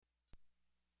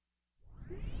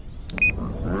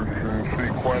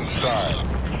Start.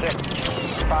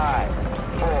 6, 5,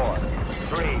 4,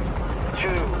 3, 2,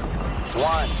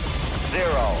 1,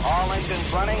 0. All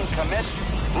engines running. Commit.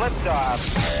 Liftoff.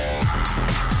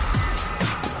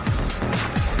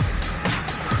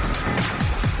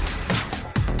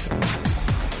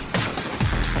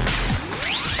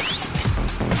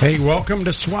 Hey, welcome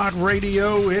to SWAT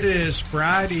Radio. It is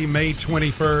Friday, May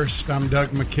 21st. I'm Doug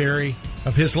McCary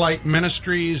of His Light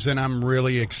Ministries, and I'm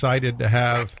really excited to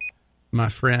have my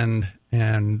friend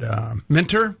and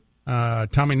mentor,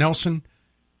 Tommy Nelson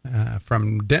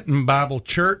from Denton Bible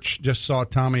Church. Just saw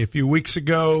Tommy a few weeks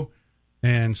ago,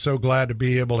 and so glad to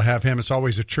be able to have him. It's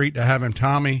always a treat to have him.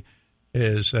 Tommy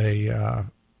is a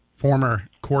former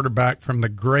quarterback from the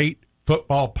great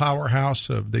football powerhouse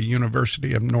of the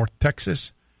University of North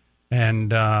Texas,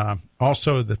 and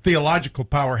also the theological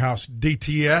powerhouse,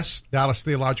 DTS, Dallas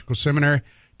Theological Seminary.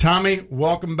 Tommy,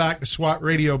 welcome back to SWAT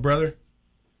Radio, brother.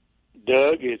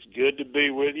 Doug, it's good to be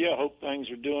with you. I hope things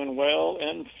are doing well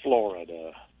in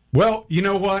Florida. Well, you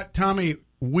know what, Tommy?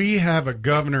 We have a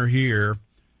governor here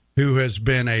who has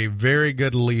been a very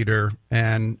good leader,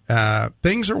 and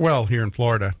things are well here in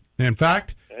Florida. In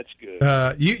fact, that's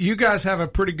good. You guys have a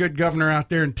pretty good governor out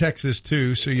there in Texas,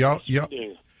 too, so y'all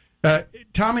do.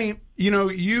 Tommy, you know,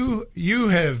 you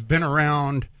have been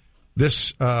around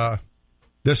this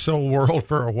whole world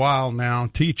for a while now,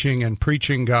 teaching and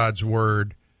preaching God's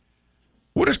Word.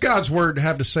 What does God's Word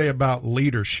have to say about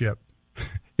leadership?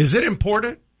 Is it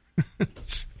important?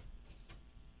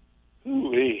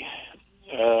 Ooh-wee.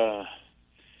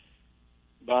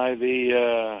 By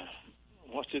the,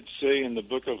 what's it say in the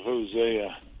book of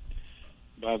Hosea?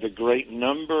 By the great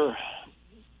number,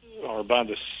 or by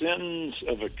the sins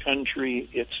of a country,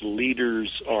 its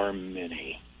leaders are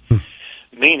many.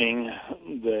 Meaning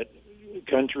that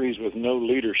countries with no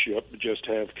leadership just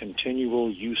have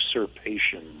continual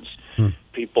usurpations.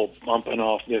 People bumping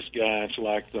off this guy, it's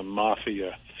like the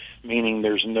mafia, meaning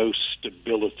there's no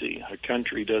stability. A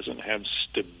country doesn't have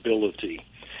stability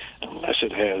unless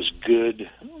it has good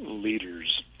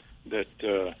leaders that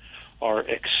are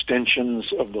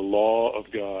extensions of the law of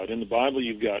God. In the Bible,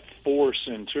 you've got 4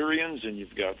 centurions and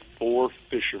you've got 4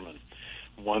 fishermen.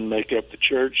 One make up the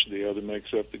church, the other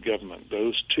makes up the government.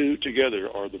 Those 2 together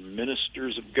are the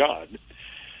ministers of God,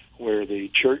 where the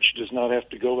church does not have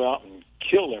to go out and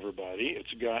kill everybody.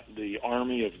 It's got the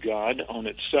army of God on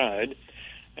its side,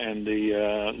 and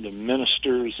the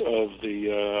ministers of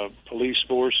the police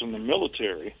force and the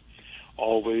military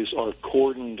always are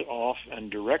cordoned off and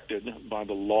directed by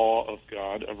the law of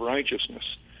God of righteousness.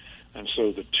 And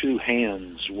so the 2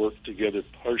 hands work together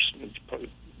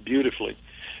beautifully.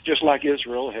 Just like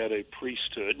Israel had a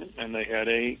priesthood and they had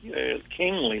a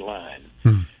kingly line.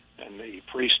 And the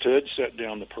priesthood set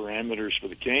down the parameters for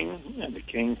the king, and the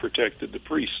king protected the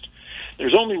priest.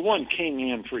 There's only one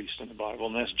king and priest in the Bible,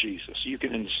 and that's Jesus. You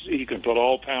can put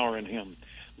all power in him.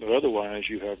 But otherwise,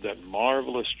 you have that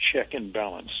marvelous check and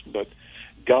balance. But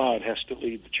God has to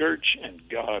lead the church, and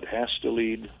God has to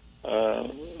lead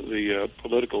the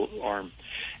political arm.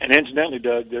 And incidentally,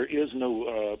 Doug, there is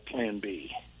no plan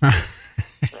B right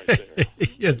there.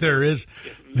 Yeah, there is.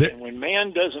 And when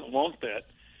man doesn't want that,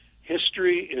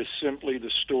 history is simply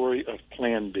the story of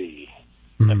plan B.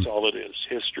 That's all it is.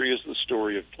 History is the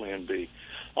story of plan B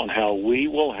on how we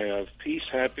will have peace,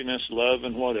 happiness, love,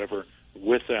 and whatever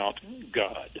without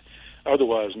God,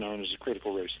 otherwise known as the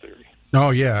critical race theory. Oh,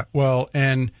 yeah. Well,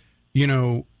 and, you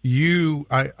know,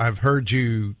 I've heard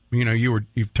you, you know,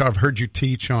 I've heard you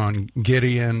teach on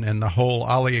Gideon and the whole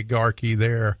oligarchy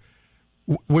there.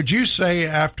 Would you say,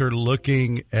 after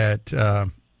looking at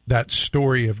that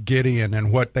story of Gideon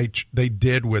and what they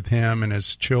did with him and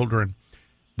his children,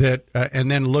 that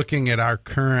and then looking at our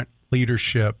current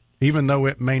leadership, even though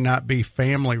it may not be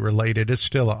family related, it's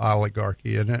still an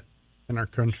oligarchy, isn't it, in our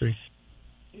country?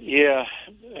 Yeah.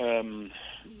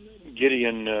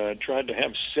 Gideon tried to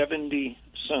have 70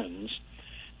 sons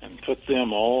and put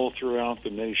them all throughout the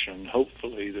nation,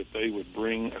 hopefully that they would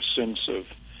bring a sense of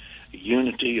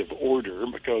unity, of order,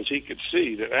 because he could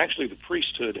see that actually the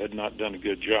priesthood had not done a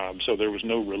good job, so there was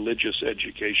no religious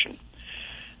education.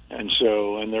 And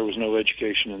there was no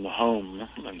education in the home,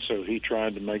 and so he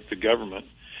tried to make the government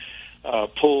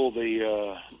pull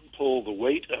the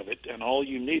weight of it, and all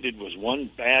you needed was one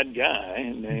bad guy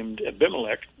named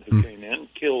Abimelech who came in,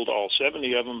 killed all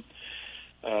 70 of them,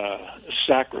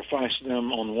 sacrificed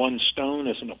them on one stone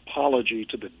as an apology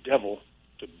to the devil,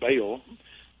 to Baal,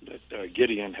 that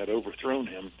Gideon had overthrown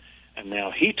him, and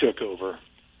now he took over,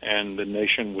 and the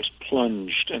nation was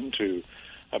plunged into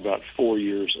about 4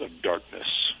 years of darkness.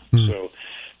 So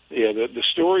Yeah, the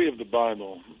story of the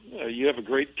Bible, you have a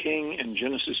great king in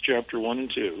Genesis chapter 1 and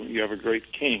 2. You have a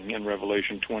great king in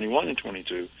Revelation 21 and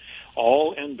 22.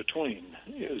 All in between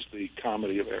is the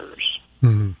comedy of errors,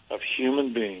 of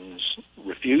human beings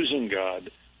refusing God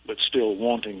but still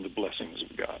wanting the blessings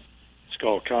of God. It's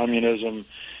called communism.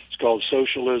 It's called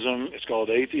socialism. It's called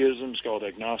atheism. It's called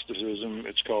agnosticism.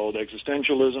 It's called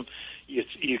existentialism.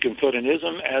 You can put an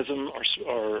ism, asm,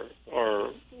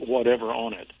 or whatever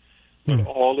on it. But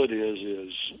all it is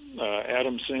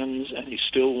Adam sins, and he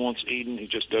still wants Eden. He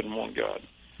just doesn't want God.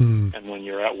 And when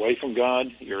you're away from God,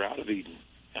 you're out of Eden.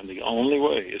 And the only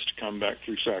way is to come back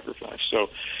through sacrifice. So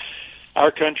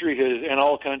our country has, and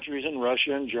all countries in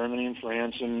Russia and Germany and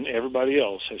France and everybody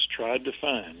else has tried to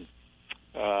find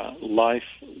life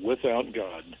without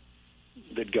God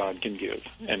that God can give,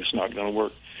 and it's not going to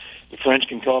work. The French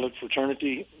can call it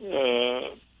fraternity,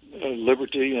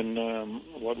 liberty, and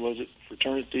what was it?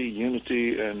 Fraternity,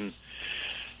 unity, and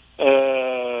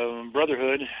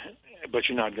brotherhood, but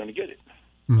you're not going to get it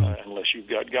unless you've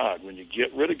got God. When you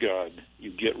get rid of God,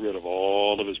 you get rid of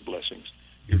all of his blessings.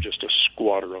 You're just a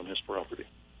squatter on his property.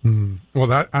 Well,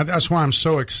 that's why I'm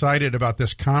so excited about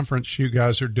this conference you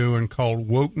guys are doing called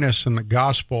Wokeness and the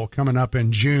Gospel coming up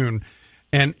in June.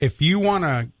 And if you want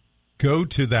to go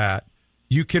to that,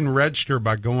 you can register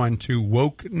by going to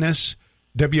Wokeness,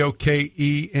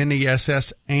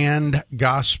 WOKENESS, and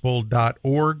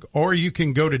gospel.org, or you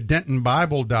can go to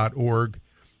DentonBible.org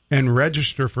and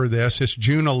register for this. It's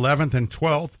June 11th and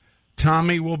 12th.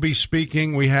 Tommy will be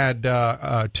speaking. We had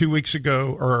 2 weeks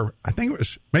ago, or I think it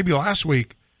was maybe last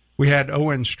week, we had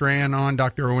Owen Strand on,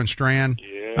 Dr. Owen Strand.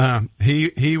 Yeah.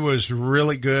 He was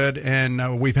really good,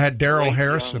 and we've had Daryl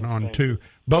Harrison on too.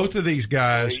 Both of these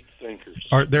guys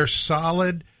they're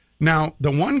solid. Now,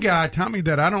 the one guy, Tommy,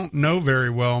 that I don't know very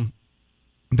well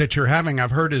that you're having,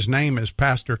 I've heard his name is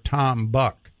Pastor Tom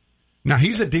Buck. Now,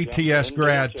 he's a DTS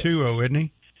grad too, isn't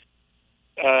he?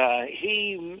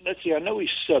 Let's see, I know he's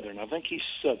Southern. I think he's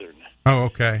Southern. Oh,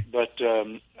 okay. But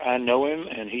I know him,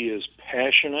 and he is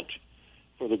passionate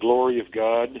for the glory of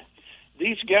God.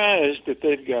 These guys that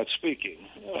they've got speaking,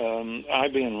 I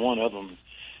being one of them,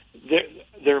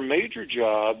 their major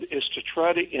job is to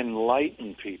try to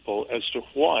enlighten people as to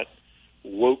what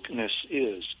wokeness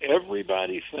is.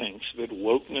 Everybody thinks that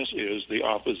wokeness is the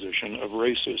opposition of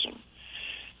racism,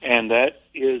 and that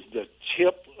is the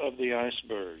tip of the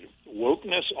iceberg.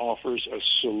 Wokeness offers a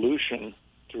solution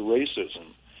to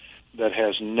racism that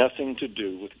has nothing to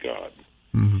do with God.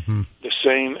 Mm-hmm. The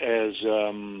same as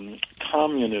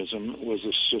communism was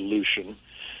a solution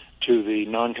to the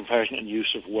non-compassionate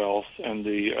use of wealth and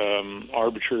the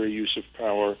arbitrary use of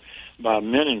power by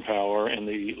men in power in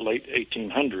the late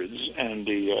 1800s, and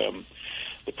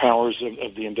the powers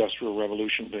of the Industrial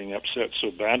Revolution being upset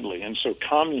so badly. And so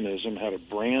communism had a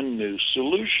brand new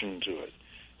solution to it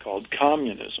called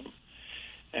communism.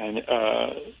 And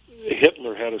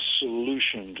Hitler had a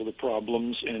solution to the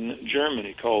problems in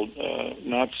Germany called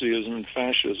Nazism and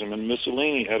fascism, and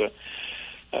Mussolini had a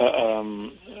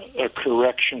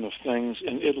correction of things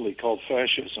in Italy called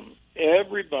fascism.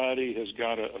 Everybody has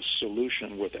got a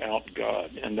solution without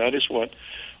God, and that is what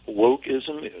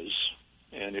wokeism is,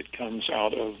 and it comes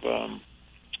out of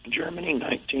Germany,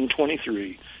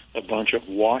 1923, a bunch of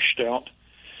washed-out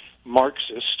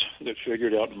Marxists that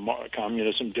figured out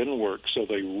communism didn't work, so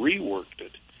they reworked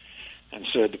it and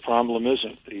said the problem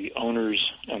isn't the owners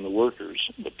and the workers,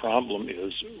 the problem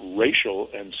is racial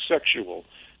and sexual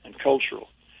and cultural.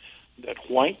 That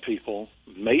white people,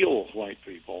 male white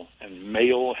people, and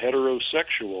male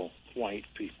heterosexual white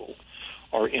people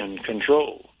are in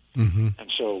control. Mm-hmm.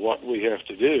 And so what we have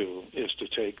to do is to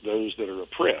take those that are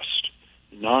oppressed,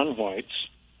 non-whites,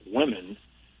 women,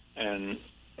 and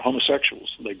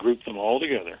homosexuals. They group them all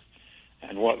together.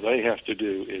 And what they have to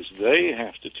do is they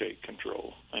have to take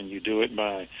control. And you do it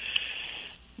by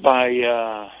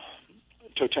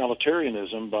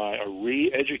totalitarianism, by a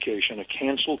re-education, a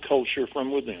cancel culture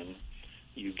from within.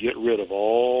 You get rid of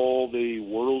all the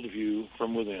worldview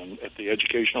from within at the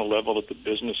educational level, at the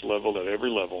business level, at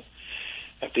every level,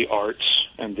 at the arts,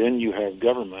 and then you have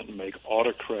government make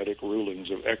autocratic rulings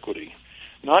of equity.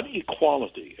 Not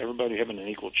equality, everybody having an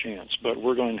equal chance, but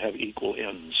we're going to have equal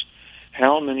ends.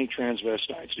 How many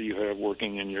transvestites do you have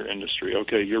working in your industry?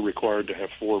 Okay, you're required to have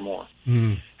 4 more.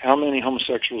 Mm. How many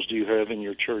homosexuals do you have in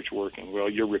your church working? Well,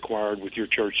 you're required with your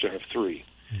church to have 3.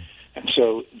 And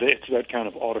so it's that kind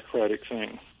of autocratic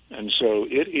thing. And so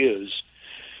it is,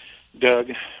 Doug,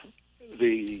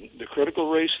 the critical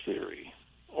race theory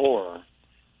or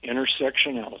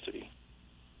intersectionality,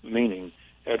 meaning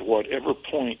at whatever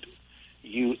point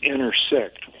you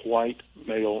intersect white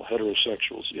male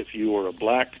heterosexuals. If you are a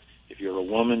black, if you're a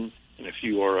woman, and if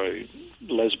you are a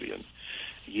lesbian,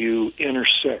 you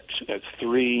intersect at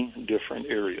 3 different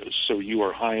areas, so you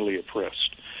are highly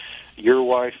oppressed. Your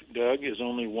wife, Doug, is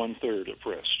only 1/3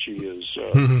 oppressed. She is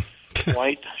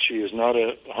white. She is not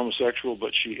a homosexual,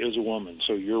 but she is a woman,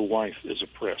 so your wife is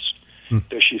oppressed.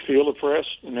 Does she feel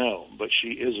oppressed? No, but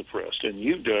she is oppressed. And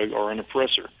you, Doug, are an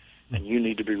oppressor, and you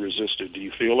need to be resisted. Do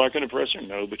you feel like an oppressor?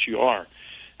 No, but you are.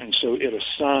 And so it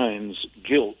assigns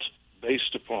guilt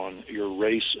based upon your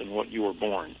race and what you were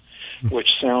born, which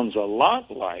sounds a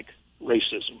lot like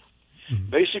racism.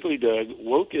 Basically, Doug,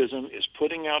 wokeism is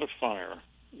putting out a fire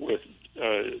with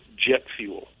jet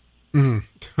fuel.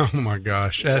 Oh my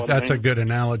gosh, that's a good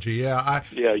analogy. Yeah,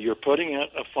 you're putting out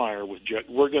a fire with jet.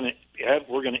 We're going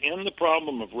to end the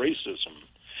problem of racism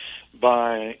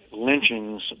by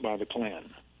lynchings by the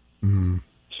Klan.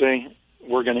 See,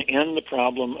 we're going to end the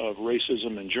problem of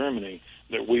racism in Germany,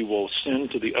 that we will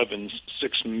send to the ovens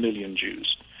 6 million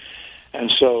Jews.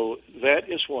 And so that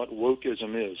is what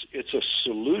wokeism is. It's a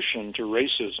solution to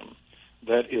racism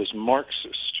that is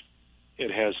Marxist.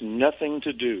 It has nothing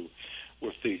to do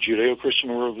with the Judeo-Christian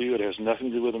worldview. It has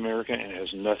nothing to do with America, and it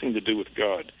has nothing to do with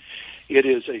God. It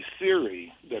is a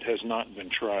theory that has not been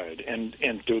tried, and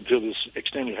to this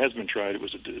extent it has been tried, it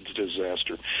was a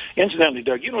disaster. Incidentally,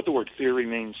 Doug, you know what the word theory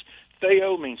means?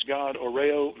 Theo means God,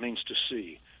 oreo means to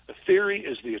see. A theory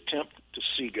is the attempt to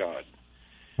see God.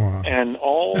 Wow. And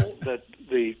all that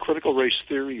the critical race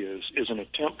theory is an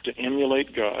attempt to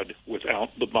emulate God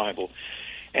without the Bible.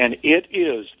 And it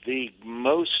is the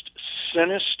most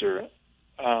sinister,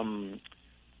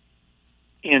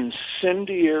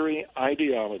 incendiary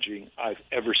ideology I've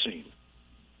ever seen.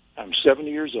 I'm 70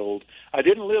 years old. I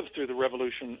didn't live through the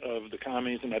revolution of the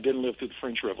commies, and I didn't live through the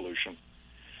French Revolution.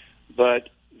 But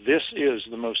this is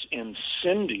the most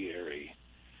incendiary.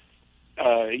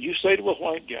 You say to a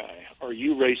white guy, "Are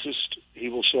you racist?" He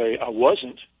will say, "I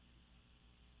wasn't,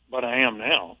 but I am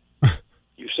now."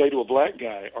 You say to a black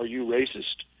guy, "Are you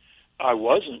racist?" "I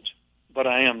wasn't, but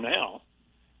I am now."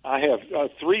 I have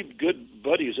 3 good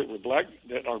buddies that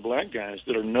are black guys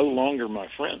that are no longer my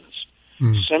friends,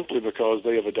 simply because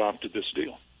they have adopted this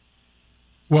deal.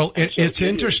 Well, it's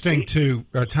interesting too,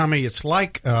 Tommy. It's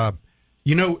like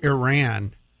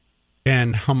Iran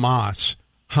and Hamas.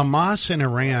 Hamas and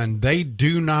Iran, they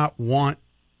do not want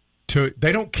to.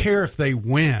 They don't care if they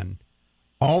win.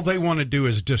 All they want to do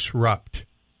is disrupt.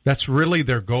 That's really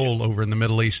their goal over in the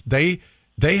Middle East. They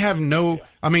have no.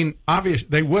 I mean, obviously,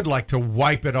 they would like to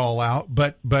wipe it all out,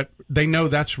 but they know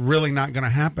that's really not going to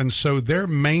happen. So their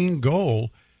main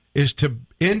goal is to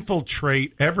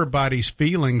infiltrate everybody's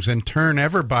feelings and turn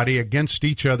everybody against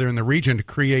each other in the region to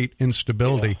create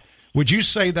instability. Yeah. Would you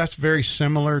say that's very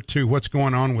similar to what's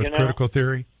going on with critical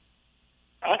theory?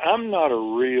 I'm not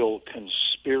a real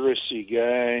conspiracy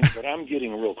guy, but I'm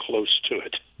getting real close to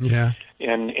it. Yeah.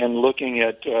 And looking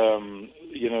at,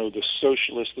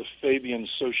 the Fabian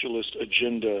socialist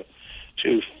agenda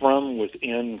to, from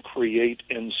within, create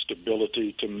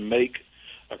instability, to make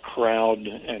a crowd.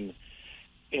 And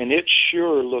it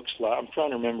sure looks like, I'm trying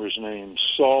to remember his name,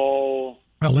 Saul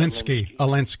Alinsky.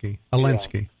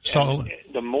 Yeah. Saul. And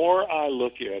the more I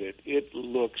look at it, it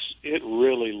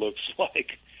really looks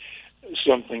like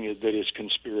something that is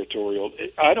conspiratorial.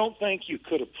 I don't think you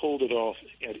could have pulled it off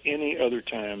at any other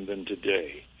time than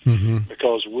today,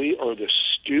 because we are the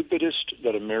stupidest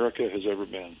that America has ever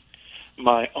been.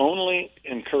 My only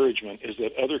encouragement is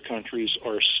that other countries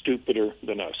are stupider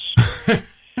than us.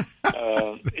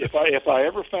 If I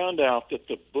ever found out that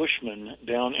the Bushmen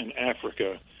down in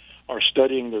Africa are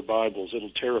studying their Bibles,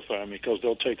 it'll terrify me, because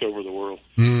they'll take over the world.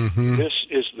 This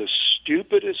is the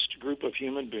stupidest group of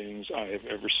human beings I have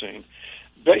ever seen.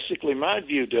 Basically, my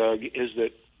view, Doug, is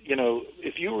that,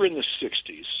 if you were in the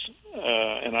 60s,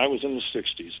 and I was in the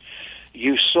 60s,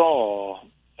 you saw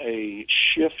a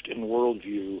shift in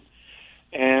worldview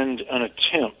and an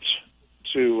attempt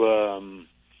to,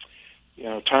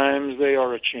 times they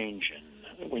are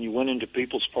a-changin'. When you went into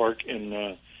People's Park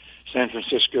in San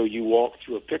Francisco, you walked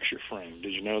through a picture frame.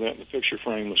 Did you know that? And the picture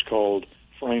frame was called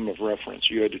frame of reference.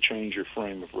 You had to change your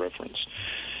frame of reference.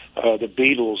 The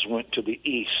Beatles went to the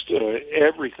east.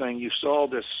 Everything. You saw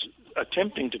this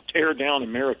attempting to tear down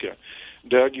America.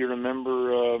 Doug, you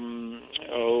remember,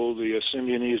 the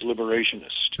Symbionese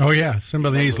liberationists. Oh, yeah,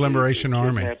 Symbionese Liberation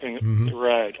Army.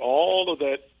 Right. All of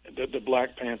that, the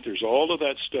Black Panthers, all of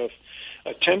that stuff,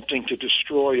 attempting to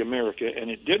destroy America, and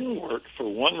it didn't work for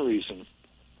one reason.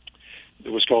 It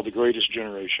was called the Greatest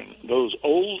Generation. Those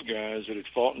old guys that had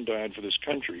fought and died for this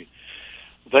country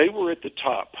They were at the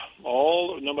top.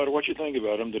 No matter what you think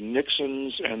about them, the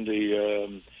Nixons and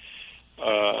the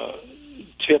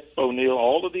Tip O'Neill,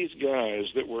 all of these guys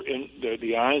that were in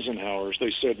the Eisenhowers,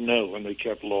 they said no, and they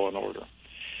kept law and order.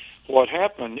 What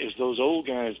happened is those old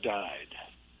guys died,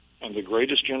 and the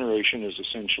greatest generation is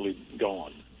essentially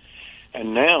gone.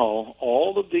 And now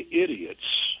all of the idiots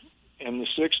in the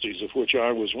 60s, of which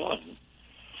I was one,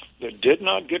 that did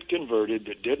not get converted,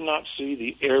 that did not see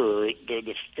the error,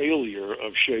 the failure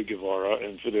of Che Guevara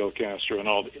and Fidel Castro and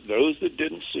all those that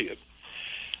didn't see it,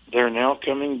 they're now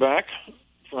coming back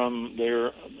from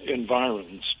their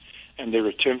environs, and they're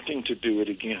attempting to do it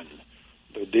again.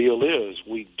 The deal is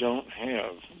we don't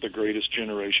have the greatest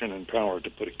generation in power to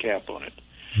put a cap on it.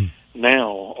 Now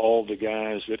all the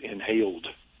guys that inhaled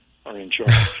are in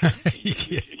charge.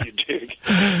 You dig?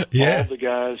 Yeah. All the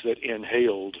guys that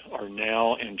inhaled are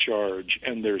now in charge,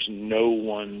 and there's no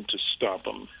one to stop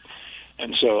them.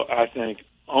 And so I think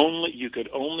you could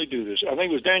only do this. I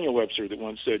think it was Daniel Webster that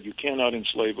once said, you cannot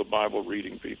enslave a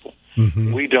Bible-reading people.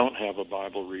 Mm-hmm. We don't have a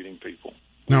Bible-reading people.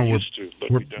 No, we used to,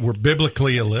 but we don't. We're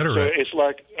biblically illiterate. So it's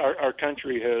like our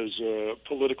country has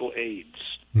political AIDS.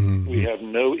 Mm-hmm. We have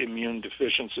no immune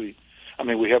deficiency. I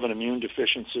mean, we have an immune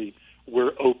deficiency.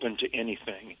 We're open to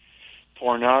anything.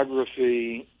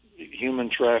 Pornography, human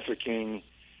trafficking,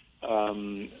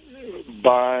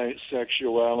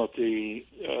 bisexuality,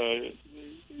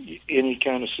 any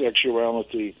kind of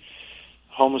sexuality,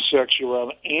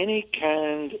 homosexuality, any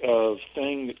kind of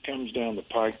thing that comes down the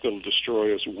pike that will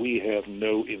destroy us, we have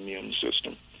no immune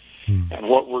system. And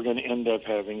what we're going to end up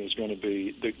having is going to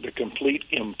be the complete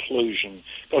implosion.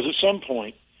 Because at some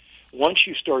point, once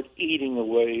you start eating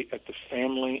away at the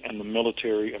family and the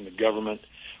military and the government,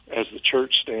 as the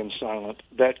church stands silent,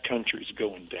 that country's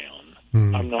going down.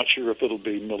 I'm not sure if it'll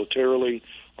be militarily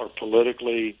or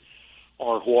politically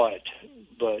or what,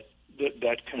 but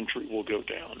that country will go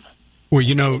down. Well,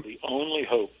 so the only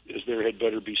hope is there had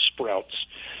better be sprouts.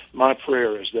 My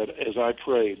prayer is that as I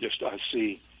pray, I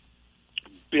see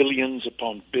billions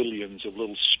upon billions of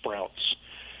little sprouts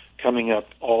coming up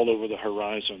all over the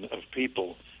horizon of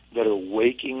people that are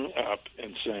waking up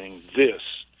and saying, this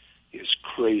is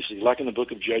crazy. Like in the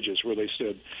book of Judges where they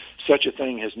said, such a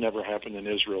thing has never happened in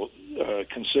Israel.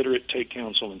 Consider it, take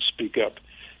counsel, and speak up.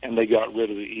 And they got rid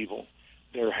of the evil.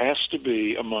 There has to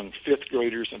be among fifth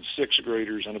graders and sixth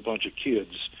graders and a bunch of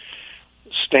kids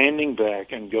standing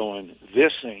back and going,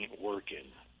 this ain't working.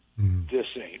 This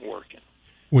ain't working.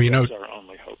 Well, that's our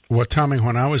only hope. Well, Tommy,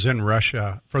 when I was in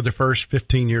Russia for the first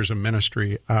 15 years of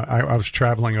ministry, I was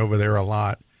traveling over there a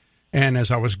lot. And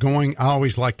as I was going, I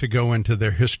always like to go into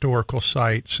their historical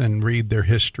sites and read their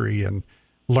history and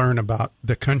learn about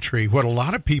the country. What a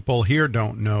lot of people here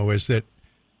don't know is that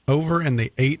over in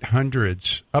the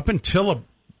 800s, up until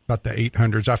about the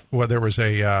 800s, there was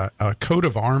a coat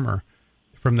of armor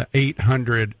from the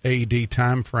 800 AD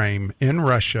time frame in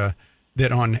Russia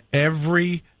that on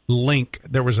every link,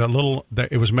 there was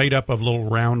it was made up of little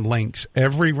round links.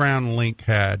 Every round link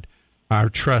had "Our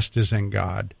trust is in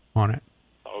God" on it.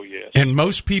 Oh, yes. And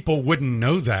most people wouldn't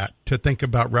know that to think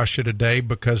about Russia today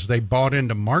because they bought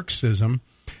into Marxism.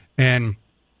 And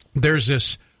there's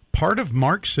this part of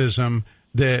Marxism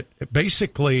that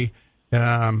basically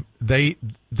they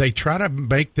try to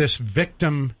make this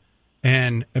victim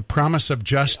and a promise of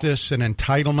justice and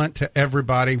entitlement to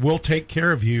everybody. We'll take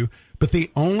care of you. But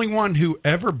the only one who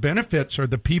ever benefits are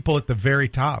the people at the very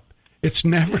top. It's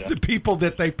never the people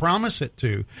that they promise it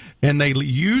to. And they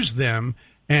use them.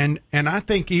 And I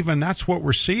think even that's what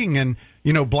we're seeing. And,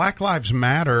 Black Lives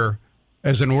Matter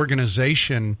as an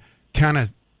organization kind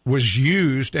of was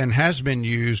used and has been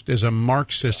used as a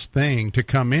Marxist thing to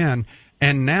come in.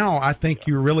 And now I think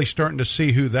you're really starting to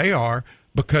see who they are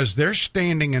because they're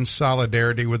standing in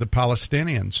solidarity with the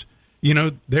Palestinians.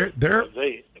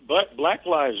 Black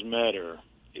Lives Matter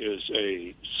is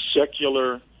a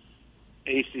secular,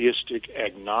 atheistic,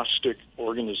 agnostic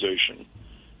organization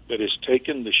that has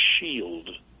taken the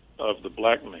shield of the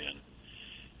black man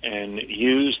and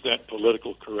used that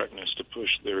political correctness to push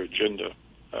their agenda.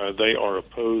 They are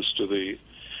opposed to the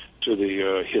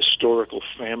historical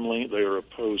family. They are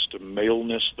opposed to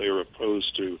maleness. They are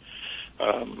opposed to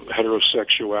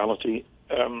heterosexuality.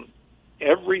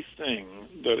 Everything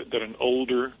that an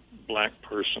older black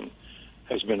person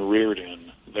has been reared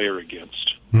in, they are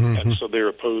against. Mm-hmm. And so they're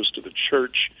opposed to the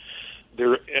church.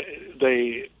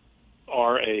 They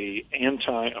are a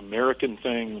anti-American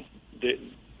thing.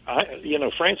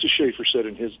 Francis Schaeffer said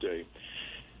in his day,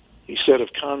 he said of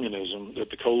communism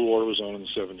that the Cold War was on in the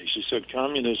 70s, he said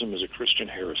communism is a Christian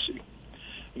heresy,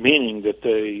 meaning that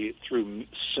they, through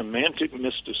semantic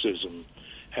mysticism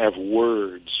have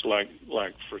words like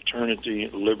fraternity,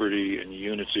 liberty, and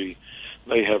unity.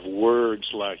 They have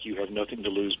words like you have nothing to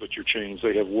lose but your chains.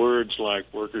 They have words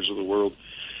like workers of the world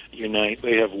unite.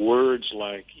 They have words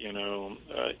like,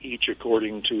 each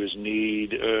according to his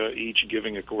need, each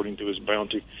giving according to his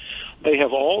bounty. They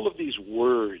have all of these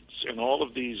words and all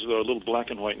of these little black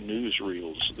and white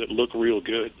newsreels that look real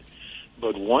good.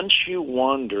 But once you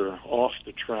wander off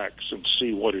the tracks and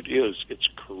see what it is, it's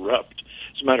corrupt.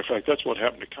 As a matter of fact, that's what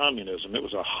happened to communism. It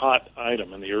was a hot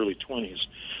item in the early 20s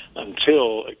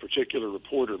until a particular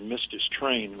reporter missed his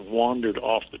train and wandered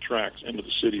off the tracks into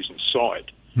the cities and saw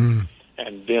it.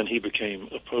 And then he became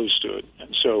opposed to it.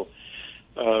 And so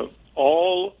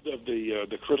all of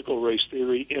the critical race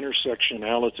theory,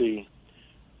 intersectionality,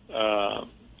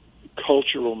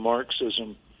 cultural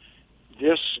Marxism,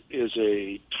 this is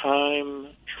a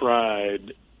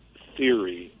time-tried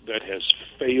theory that has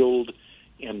failed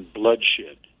in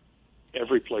bloodshed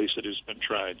every place it has been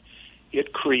tried.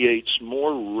 It creates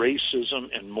more racism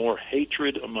and more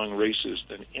hatred among races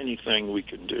than anything we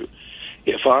can do.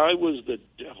 If I was the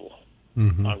devil,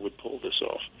 I would pull this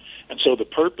off. And so the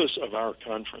purpose of our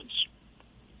conference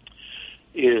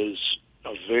is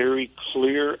a very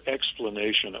clear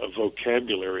explanation, a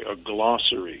vocabulary, a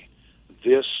glossary.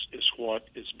 This is what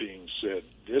is being said.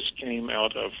 This came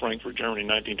out of Frankfurt, Germany,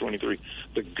 1923,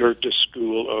 the Goethe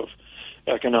School of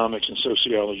Economics and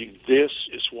Sociology. This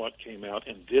is what came out,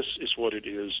 and this is what it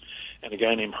is. And a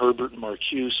guy named Herbert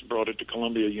Marcuse brought it to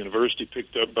Columbia University,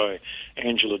 picked up by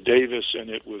Angela Davis, and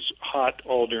it was hot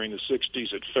all during the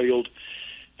 60s. It failed.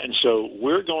 And so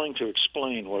we're going to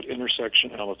explain what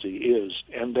intersectionality is,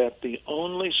 and that the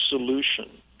only solution,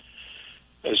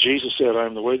 as Jesus said, I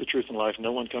am the way, the truth, and life.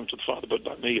 No one comes to the Father but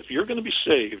by me. If you're going to be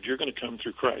saved, you're going to come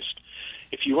through Christ.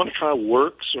 If you want to try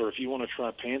works, or if you want to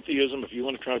try pantheism, if you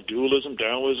want to try dualism,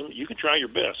 Taoism, you can try your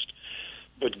best.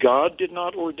 But God did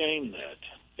not ordain that.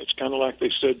 It's kind of like they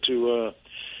said to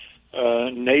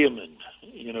Naaman,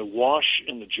 wash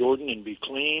in the Jordan and be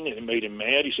clean, and it made him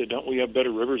mad. He said, don't we have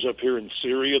better rivers up here in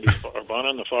Syria, the Abana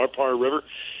and the Pharpar River?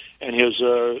 And his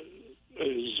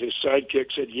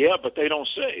sidekick said, yeah, but they don't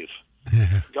save.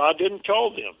 God didn't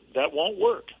call them. That won't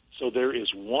work. So there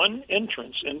is one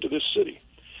entrance into this city,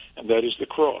 and that is the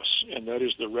cross, and that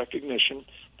is the recognition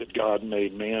that God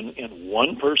made man in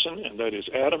one person, and that is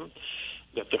Adam,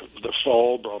 that the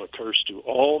fall brought a curse to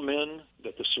all men,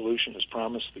 that the solution is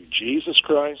promised through Jesus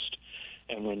Christ,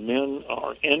 and when men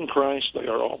are in Christ, they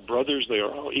are all brothers, they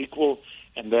are all equal,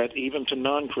 and that even to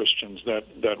non-Christians,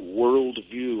 that world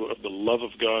view of the love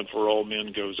of God for all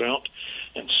men goes out,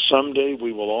 and someday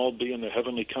we will all be in the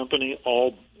heavenly company,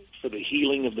 all for the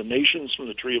healing of the nations from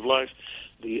the tree of life.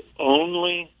 The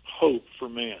only hope for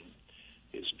man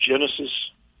is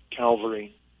Genesis,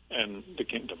 Calvary, and the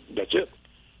kingdom. That's it.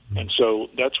 And so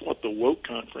that's what the Woke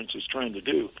Conference is trying to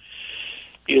do,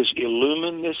 is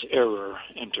illumine this error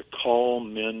and to call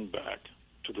men back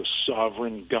to the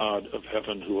sovereign God of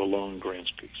heaven who alone grants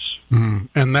peace.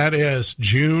 And that is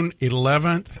June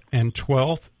 11th and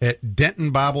 12th at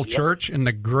Denton Bible Church in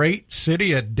the great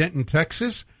city of Denton,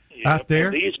 Texas, out there.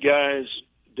 And these guys,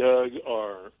 Doug,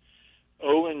 are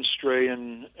Owen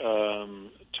Strahan,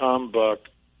 Tom Buck,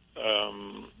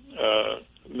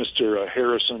 Mr.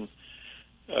 Harrison,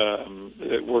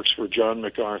 that works for John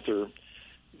MacArthur.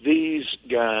 These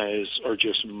guys are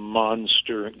just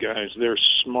monster guys. They're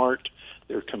smart,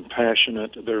 they're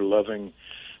compassionate, they're loving,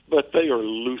 but they are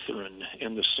Lutheran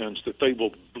in the sense that they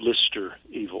will blister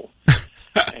evil.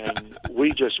 And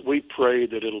we pray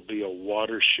that it'll be a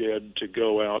watershed to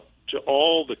go out to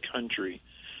all the country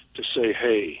to say,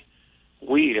 hey,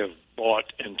 we have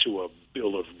bought into a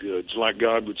bill of goods. Like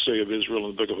God would say of Israel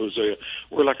in the book of Hosea,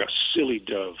 we're like a silly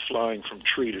dove flying from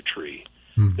tree to tree.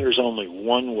 There's only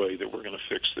one way that we're going to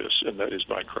fix this, and that is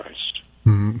by Christ.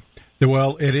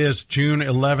 Well, it is June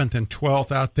 11th and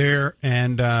 12th out there,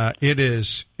 and it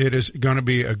is going to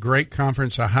be a great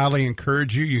conference. I highly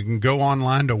encourage you. You can go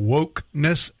online to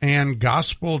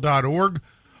wokenessandgospel.org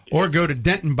or go to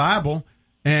Denton Bible,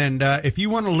 and if you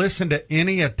want to listen to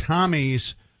any of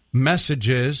Tommy's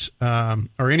messages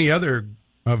or any other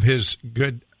of his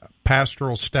good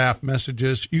pastoral staff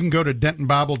messages, you can go to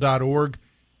dentonbible.org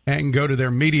and go to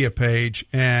their media page,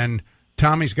 and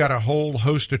Tommy's got a whole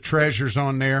host of treasures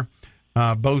on there,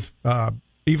 both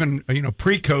even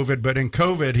pre-COVID, but in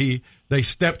COVID they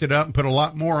stepped it up and put a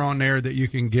lot more on there that you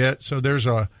can get. So there's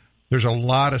a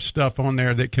lot of stuff on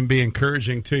there that can be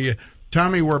encouraging to you.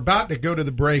 Tommy, we're about to go to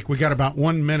the break. We got about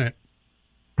 1 minute,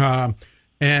 can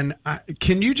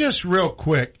you just real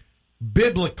quick,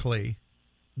 biblically,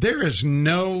 there is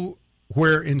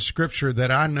nowhere in Scripture that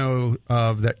I know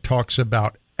of that talks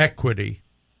about equity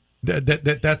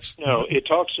That's no. It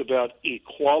talks about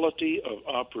equality of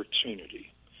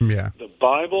opportunity. Yeah. The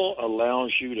Bible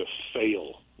allows you to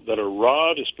fail. That a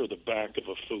rod is for the back of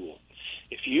a fool.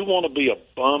 If you want to be a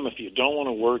bum, if you don't want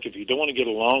to work, if you don't want to get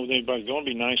along with anybody, if you don't want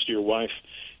to be nice to your wife,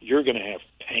 you're going to have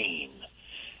pain.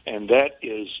 And that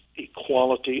is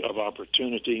equality of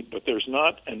opportunity, but there's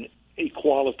not an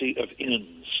equality of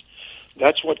ends.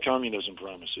 That's what communism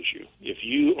promises you. If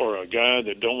you are a guy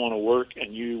that don't want to work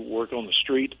and you work on the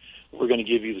street, we're going to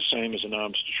give you the same as an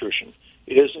obstetrician.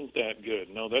 Isn't that good?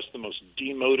 No, that's the most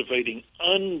demotivating,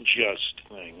 unjust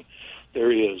thing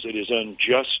there is. It is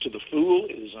unjust to the fool.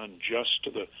 It is unjust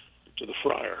to the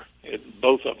friar.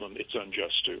 Both of them, it's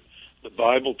unjust to. The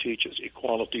Bible teaches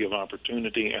equality of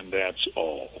opportunity, and that's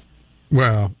all.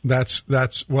 Well, that's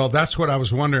what I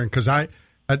was wondering, because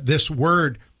this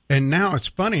word, and now it's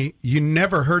funny, you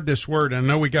never heard this word. I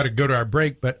know we got to go to our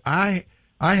break, but I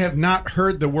have not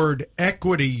heard the word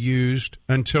equity used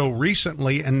until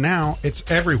recently, and now it's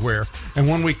everywhere. And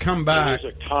when we come back, it's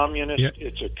a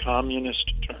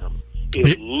communist term.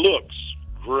 It looks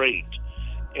great.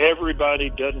 Everybody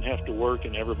doesn't have to work,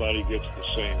 and everybody gets the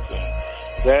same thing.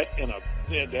 That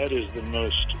is the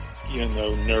most,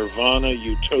 nirvana,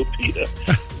 utopic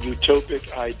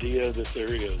idea that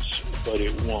there is, but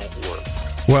it won't work.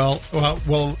 Well,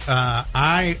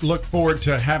 I look forward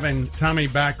to having Tommy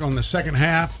back on the second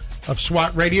half of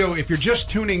SWAT Radio. If you're just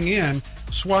tuning in,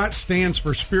 SWAT stands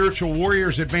for Spiritual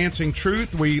Warriors Advancing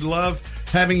Truth. We love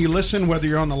having you listen, whether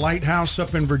you're on the Lighthouse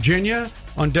up in Virginia,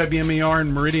 on WMER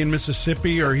in Meridian,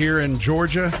 Mississippi, or here in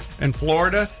Georgia and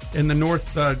Florida, in the North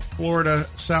Florida,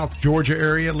 South Georgia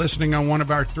area, listening on one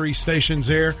of our 3 stations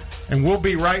there. And we'll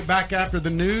be right back after the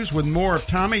news with more of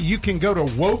Tommy. You can go to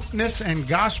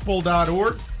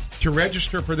wokenessandgospel.org to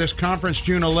register for this conference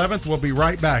June 11th. We'll be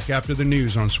right back after the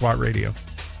news on SWAT Radio.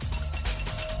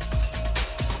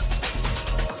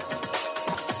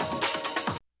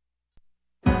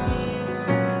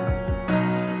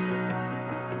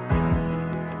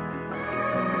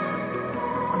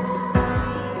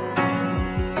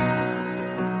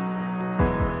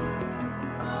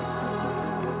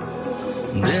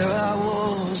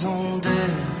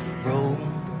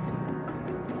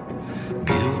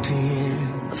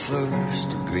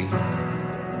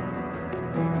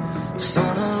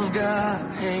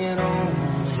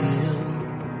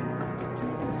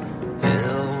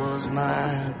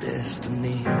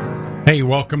 Hey,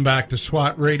 welcome back to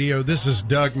SWAT Radio. This is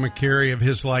Doug McCary of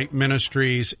His Light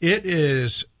Ministries. It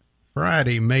is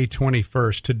Friday, May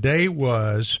 21st. Today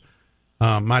was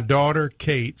my daughter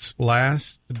Kate's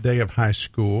last day of high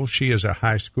school. She is a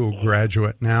high school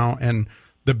graduate now, and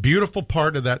the beautiful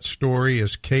part of that story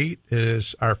is Kate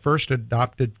is our first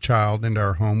adopted child into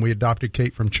our home. We adopted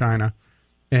Kate from China,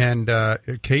 and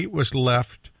Kate was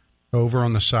left over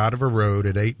on the side of a road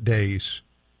at 8 days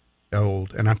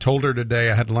old. And I told her today,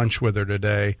 I had lunch with her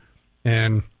today,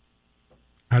 and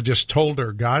I just told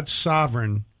her God's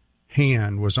sovereign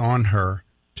hand was on her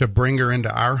to bring her into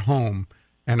our home.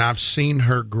 And I've seen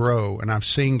her grow, and I've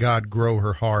seen God grow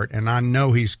her heart. And I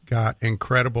know He's got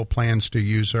incredible plans to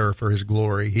use her for His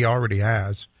glory. He already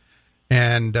has.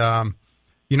 And,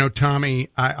 Tommy,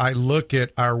 I look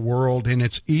at our world, and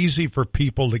it's easy for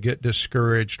people to get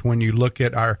discouraged when you look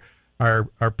at our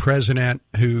president,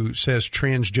 who says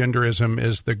transgenderism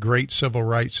is the great civil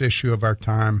rights issue of our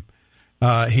time.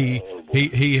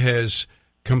 He has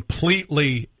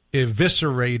completely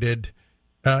eviscerated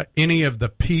any of the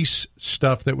peace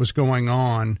stuff that was going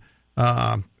on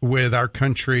with our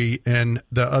country and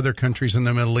the other countries in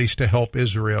the Middle East to help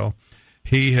Israel.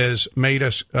 He has made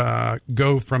us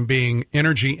go from being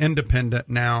energy independent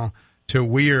now to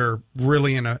we're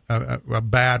really in a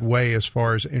bad way as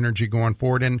far as energy going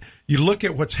forward. And you look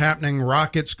at what's happening,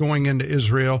 rockets going into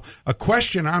Israel. A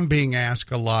question I'm being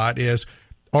asked a lot is,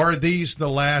 are these the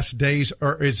last days,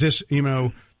 or is this,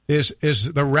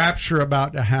 is the rapture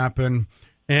about to happen?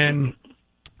 And,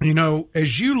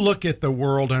 as you look at the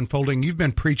world unfolding, you've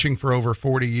been preaching for over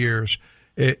 40 years.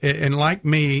 And like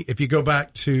me, if you go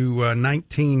back to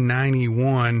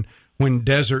 1991, when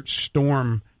Desert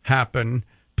Storm happened,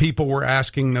 people were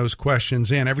asking those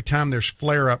questions. And every time there's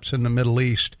flare-ups in the Middle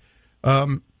East,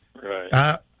 I'm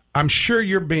sure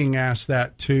you're being asked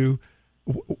that too.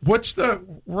 What's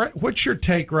your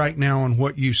take right now on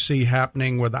what you see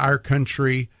happening with our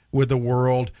country, with the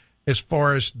world, as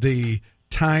far as the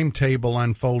timetable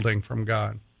unfolding from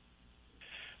God?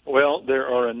 Well, there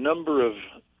are a number of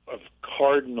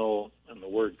cardinal, and the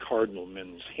word cardinal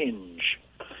means hinge,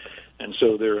 and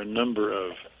so there are a number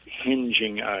of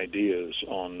hinging ideas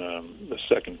on the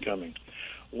second coming.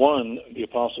 One, the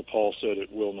Apostle Paul said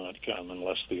it will not come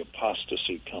unless the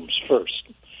apostasy comes first.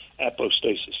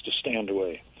 Apostasis, to stand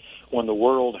away. When the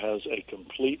world has a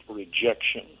complete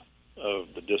rejection of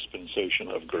the dispensation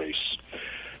of grace.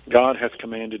 God hath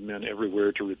commanded men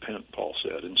everywhere to repent, Paul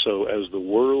said. And so as the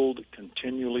world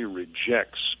continually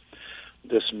rejects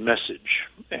this message,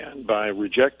 and by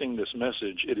rejecting this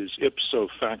message, it is ipso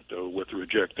facto with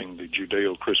rejecting the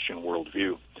Judeo-Christian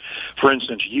worldview. For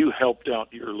instance, you helped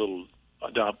out your little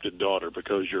adopted daughter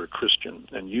because you're a Christian,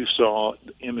 and you saw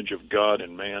the image of God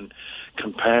in man,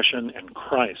 compassion, and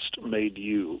Christ made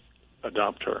you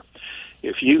adopt her.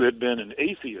 If you had been an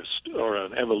atheist or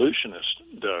an evolutionist,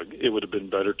 Doug, it would have been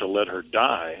better to let her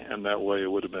die, and that way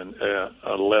it would have been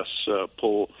a less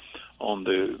pull on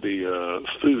the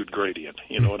food gradient.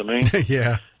 You know what I mean?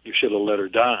 Yeah. You should have let her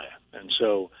die. And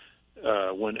so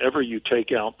whenever you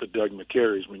take out the Doug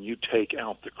McCarrys, when you take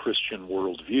out the Christian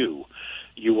worldview,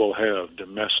 you will have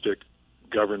domestic,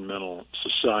 governmental,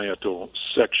 societal,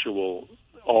 sexual,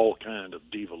 all kind of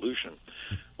devolution,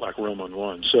 like Roman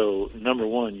 1. So, number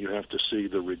one, you have to see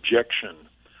the rejection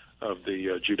of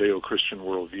the Judeo-Christian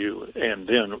worldview. And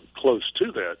then, close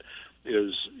to that,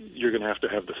 is you're going to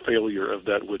have the failure of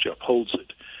that which upholds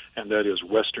it, and that is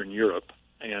Western Europe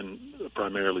and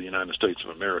primarily the United States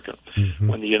of America. Mm-hmm.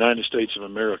 When the United States of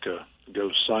America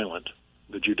goes silent,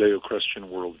 the Judeo-Christian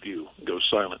worldview goes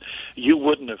silent. You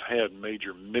wouldn't have had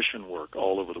major mission work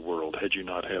all over the world had you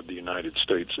not had the United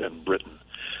States and Britain.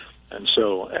 And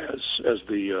so as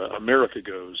the America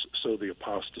goes, so the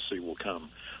apostasy will come.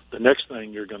 The next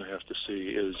thing you're going to have to see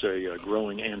is a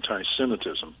growing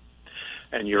anti-Semitism.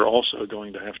 And you're also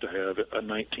going to have a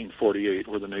 1948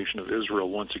 where the nation of Israel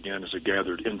once again is a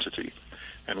gathered entity.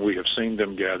 And we have seen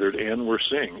them gathered, and we're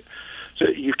seeing. So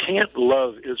you can't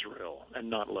love Israel and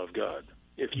not love God.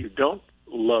 If you don't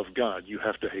love God, you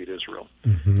have to hate Israel.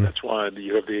 Mm-hmm. That's why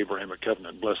you have the Abrahamic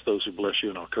covenant. Bless those who bless you,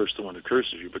 and I'll curse the one who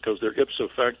curses you, because they're ipso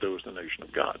facto as the nation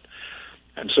of God.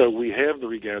 And so we have the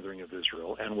regathering of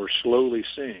Israel, and we're slowly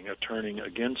seeing a turning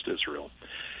against Israel.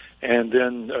 And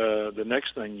then the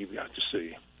next thing you've got to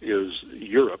see is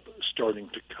Europe starting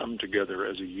to come together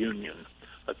as a union,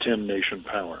 a 10-nation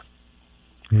power.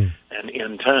 Mm. And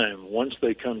in time, once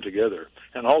they come together,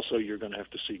 and also you're going to have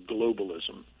to see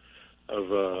globalism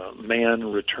of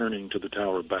man returning to the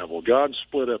Tower of Babel. God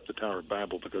split up the Tower of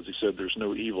Babel because he said there's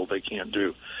no evil they can't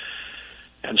do.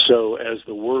 And so as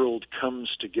the world comes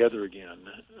together again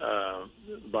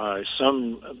by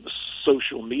some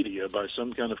social media, by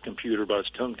some kind of computer, by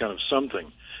some kind of something,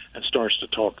 and starts to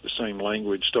talk the same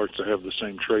language, starts to have the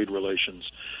same trade relations,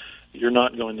 you're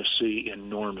not going to see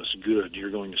enormous good.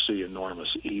 You're going to see enormous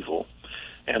evil.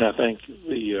 And I think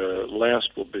the last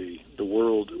will be the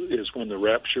world is when the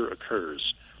rapture occurs.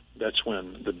 That's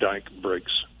when the dike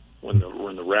breaks. When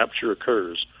the rapture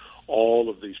occurs, all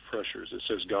of these pressures, it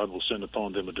says God will send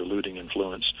upon them a deluding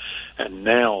influence, and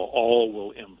now all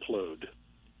will implode,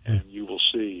 and you will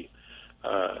see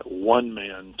one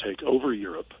man take over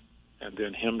Europe, and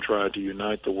then him try to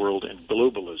unite the world in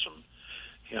globalism,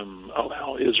 him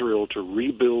allow Israel to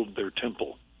rebuild their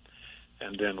temple,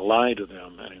 and then lie to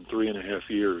them, and in 3.5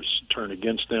 years turn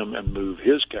against them and move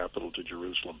his capital to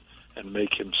Jerusalem and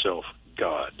make himself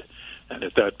God. And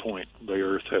at that point, the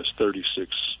earth has 36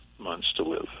 months to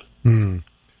live. Mm.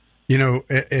 You know,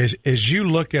 as you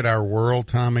look at our world,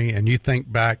 Tommy, and you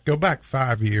think back, go back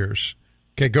 5 years,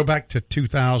 okay, go back to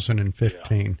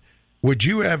 2015. Yeah. Would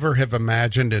you ever have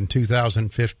imagined in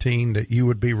 2015 that you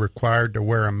would be required to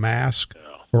wear a mask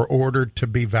or ordered to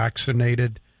be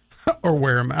vaccinated? Or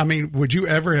would you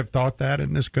ever have thought that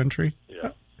in this country?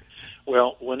 Yeah.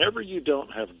 Well, whenever you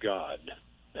don't have God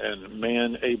and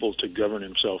man able to govern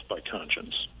himself by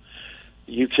conscience,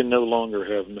 you can no longer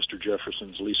have Mr.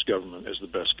 Jefferson's least government as the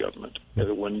best government.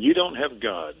 Mm-hmm. When you don't have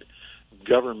God,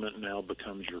 government now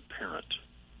becomes your parent.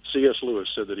 C.S. Lewis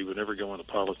said that he would never go into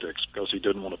politics because he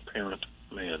didn't want to parent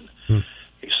man. Mm-hmm.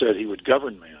 He said he would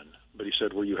govern man, but he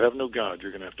said where you have no God,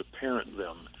 you're going to have to parent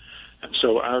them. And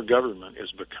so our government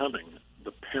is becoming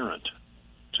the parent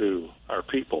to our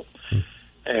people.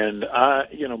 And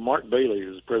Mark Bailey,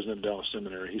 who's president of Dallas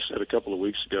Seminary, he said a couple of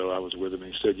weeks ago, I was with him,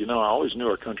 and he said, I always knew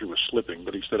our country was slipping,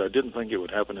 but he said, I didn't think it would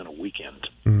happen in a weekend.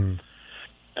 Mm.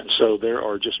 And so there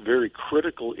are just very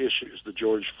critical issues, the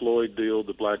George Floyd deal,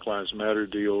 the Black Lives Matter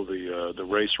deal, the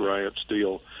race riots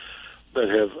deal, that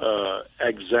have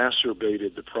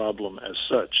exacerbated the problem as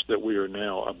such that we are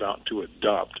now about to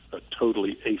adopt a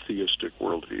totally atheistic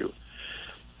worldview.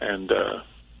 And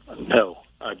no,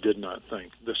 I did not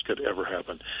think this could ever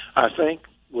happen. I think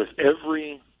with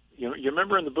every You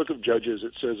remember in the book of Judges,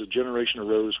 it says a generation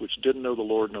arose which didn't know the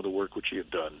Lord nor the work which he had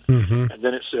done. Mm-hmm. And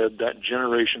then it said that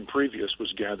generation previous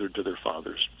was gathered to their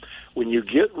fathers. When you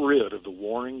get rid of the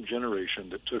warring generation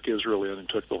that took Israel in and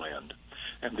took the land,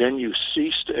 and then you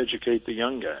cease to educate the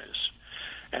young guys,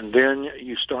 and then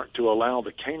you start to allow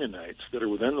the Canaanites that are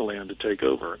within the land to take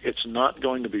over, it's not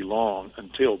going to be long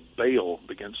until Baal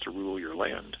begins to rule your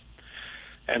land.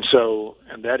 And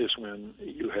that is when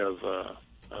you have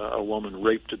a woman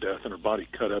raped to death and her body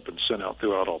cut up and sent out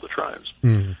throughout all the tribes.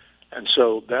 Mm-hmm. And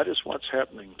so that is what's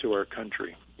happening to our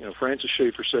country. Francis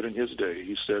Schaeffer said in his day,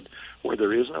 he said, where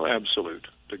there is no absolute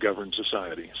to govern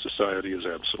society, society is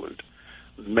absolute.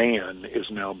 Man is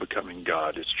now becoming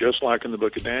God. It's just like in the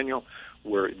book of Daniel,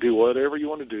 where do whatever you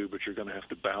want to do, but you're going to have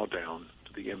to bow down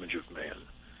to the image of man.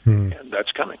 Mm-hmm. And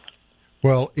that's coming.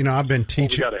 Well, I've been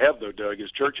teaching. What we got to have, though, Doug, is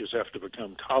churches have to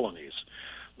become colonies.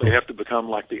 They have to become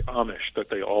like the Amish, that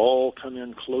they all come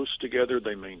in close together.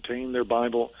 They maintain their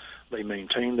Bible. They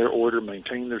maintain their order,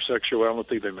 maintain their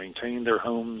sexuality. They maintain their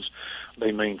homes.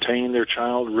 They maintain their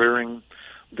child rearing.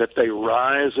 That they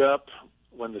rise up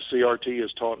when the CRT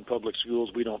is taught in public schools.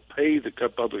 We don't pay the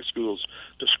public schools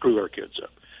to screw our kids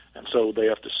up. And so they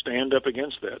have to stand up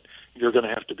against that. You're going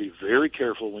to have to be very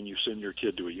careful when you send your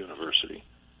kid to a university.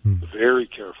 Very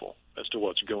careful as to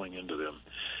what's going into them.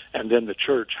 And then the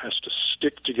church has to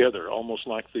stick together, almost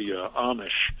like the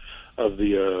Amish of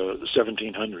the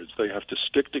 1700s. They have to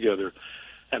stick together,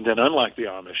 and then unlike the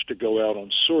Amish, to go out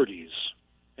on sorties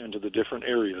into the different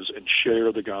areas and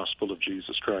share the gospel of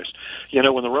Jesus Christ.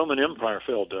 When the Roman Empire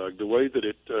fell, Doug, the way that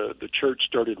the church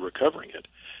started recovering it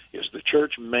is the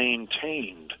church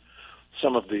maintained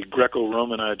some of the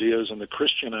Greco-Roman ideas and the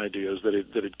Christian ideas that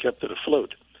had kept it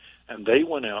afloat. And they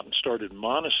went out and started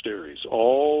monasteries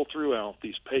all throughout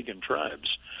these pagan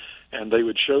tribes. And they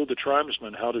would show the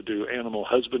tribesmen how to do animal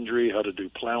husbandry, how to do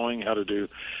plowing, how to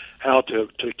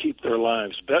keep their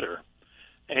lives better.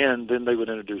 And then they would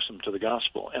introduce them to the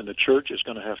gospel. And the church is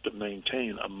going to have to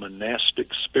maintain a monastic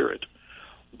spirit,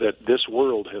 that this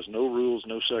world has no rules,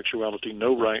 no sexuality,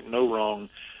 no right, no wrong.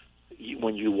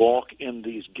 When you walk in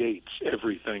these gates,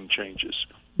 everything changes.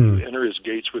 You enter his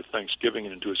gates with thanksgiving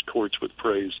and into his courts with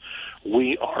praise.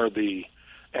 We are the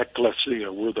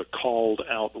ecclesia. We're the called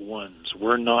out ones.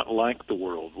 We're not like the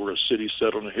world. We're a city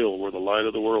set on a hill. We're the light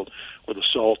of the world. We're the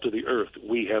salt of the earth.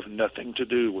 We have nothing to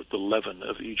do with the leaven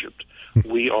of Egypt.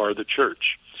 We are the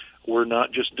church. We're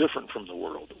not just different from the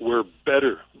world. We're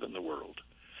better than the world.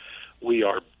 We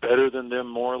are better than them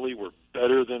morally. We're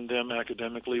better than them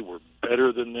academically. We're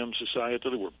better than them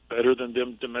societally. We're better than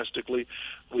them domestically.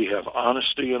 We have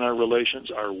honesty in our relations.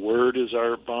 Our word is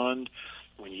our bond.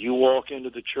 When you walk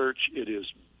into the church,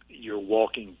 you're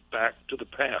walking back to the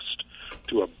past,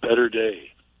 to a better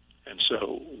day. And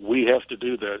so we have to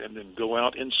do that and then go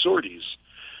out in sorties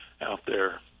out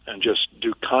there and just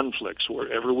do conflicts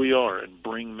wherever we are and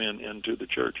bring men into the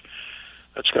church.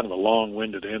 That's kind of a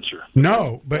long-winded answer.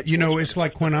 No, but, it's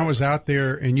like when I was out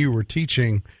there and you were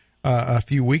teaching a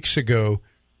few weeks ago,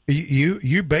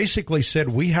 you basically said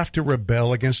we have to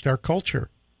rebel against our culture.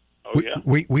 Oh, yeah.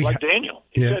 We like Daniel.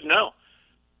 He said no.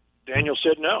 Daniel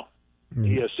said no.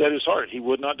 He has set his heart. He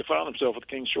would not defile himself with the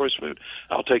king's choice food.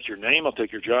 I'll take your name, I'll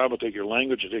take your job, I'll take your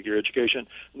language, I'll take your education.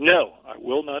 No, I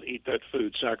will not eat that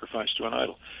food sacrificed to an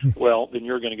idol. Well, then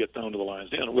you're going to get thrown to the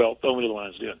lion's den. Well, throw me to the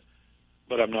lion's den.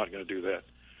 But I'm not going to do that.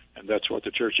 And that's what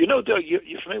the church... Doug,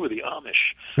 you're familiar with the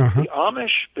Amish. Uh-huh. The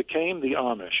Amish became the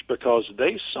Amish because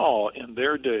they saw in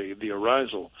their day the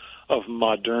arisal of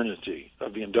modernity,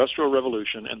 of the Industrial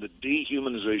Revolution, and the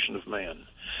dehumanization of man.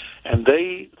 And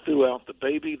they threw out the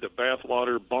baby, the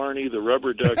bathwater, Barney, the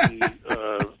rubber ducky.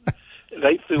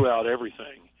 They threw out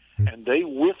everything. And they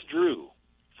withdrew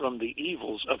from the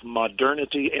evils of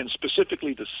modernity and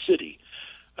specifically the city.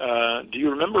 Do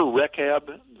you remember Rechab,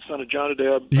 the son of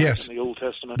Jonadab, yes, in the Old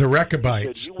Testament? The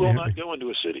Rechabites. Said, you will not go into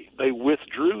a city. They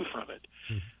withdrew from it.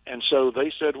 And so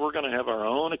they said, we're going to have our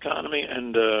own economy,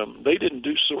 and they didn't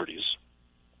do sorties.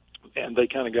 And they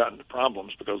kind of got into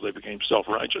problems because they became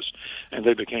self-righteous, and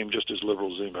they became just as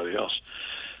liberal as anybody else.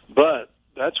 But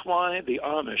that's why the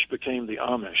Amish became the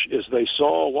Amish, is they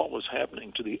saw what was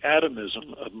happening to the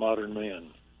atomism of modern man.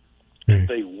 And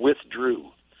they withdrew.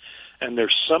 And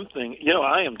there's something,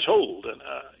 I am told,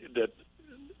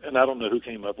 and I don't know who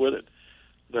came up with it,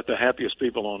 that the happiest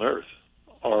people on earth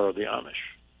are the Amish.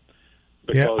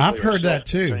 Yeah, I've heard that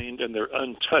too. And they're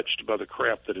untouched by the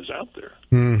crap that is out there.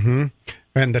 Mm-hmm.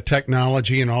 And the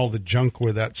technology and all the junk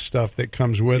with that stuff that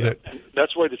comes with it. And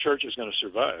that's why the church is going to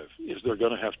survive, is they're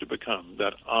going to have to become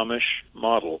that Amish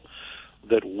model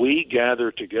that we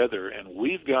gather together and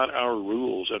we've got our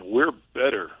rules and we're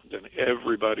better than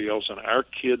everybody else, and our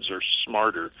kids are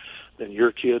smarter than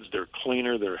your kids. They're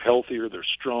cleaner, they're healthier, they're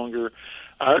stronger.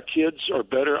 Our kids are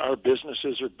better, our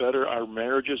businesses are better, our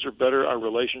marriages are better, our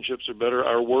relationships are better,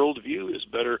 our worldview is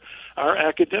better, our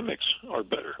academics are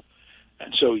better.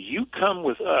 And so you come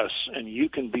with us and you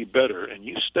can be better, and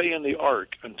you stay in the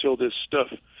ark until this stuff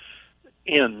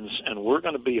ends, and we're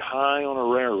going to be high on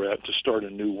Ararat to start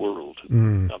a new world.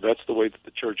 Now, that's the way that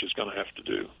the church is going to have to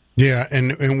do. Yeah,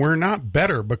 and we're not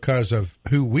better because of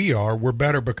who we are. We're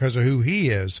better because of who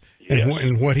he is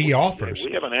and what he offers.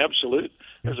 We have an absolute.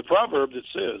 There's a proverb that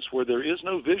says, where there is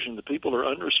no vision, the people are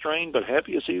unrestrained, but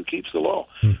happy is he who keeps the law.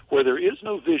 Where there is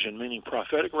no vision, meaning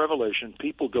prophetic revelation,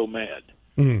 people go mad.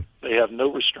 They have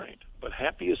no restraint, but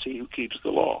happy is he who keeps the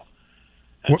law.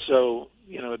 And so,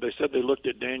 they said they looked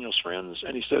at Daniel's friends,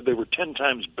 and he said they were 10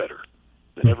 times better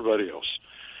than everybody else.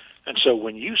 And so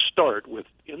when you start with,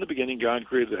 in the beginning, God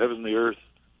created the heavens and the earth,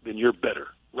 then you're better.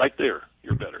 Right there,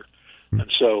 you're better.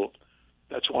 And so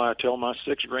that's why I tell my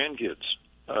 6 grandkids,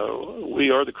 we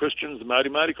are the Christians, the mighty,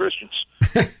 mighty Christians.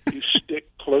 You stick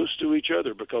close to each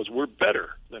other because we're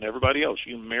better than everybody else.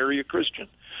 You marry a Christian.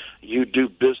 You do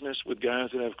business with guys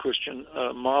that have Christian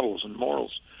models and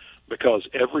morals, because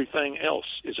everything else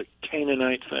is a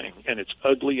Canaanite thing, and it's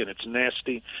ugly, and it's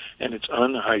nasty, and it's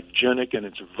unhygienic, and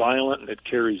it's violent, and it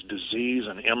carries disease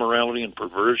and immorality and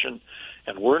perversion.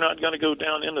 And we're not going to go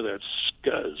down into that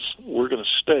scuzz. We're going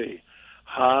to stay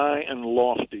high and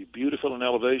lofty, beautiful in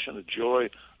elevation, the joy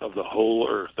of the whole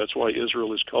earth. That's why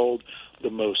Israel is called the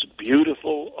most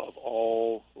beautiful of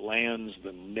all lands,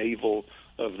 the navel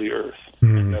of the earth.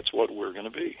 And that's what we're going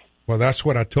to be. Well, that's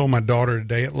what I told my daughter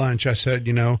today at lunch. I said,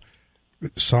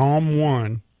 Psalm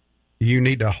 1, you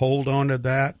need to hold on to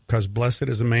that, because blessed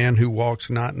is a man who walks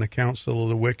not in the counsel of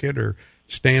the wicked, or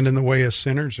stand in the way of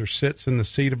sinners, or sits in the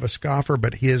seat of a scoffer,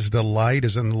 but his delight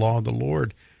is in the law of the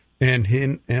Lord. And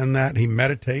in that he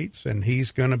meditates, and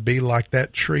he's going to be like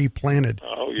that tree planted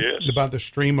by the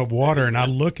stream of water. And I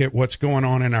look at what's going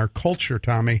on in our culture,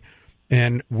 Tommy,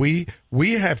 and we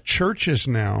have churches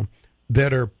now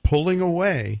that are pulling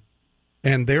away,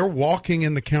 and they're walking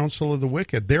in the counsel of the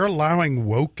wicked. They're allowing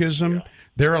wokeism.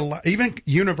 They're even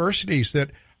universities that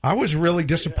I was really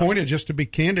disappointed, just to be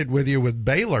candid with you, with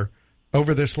Baylor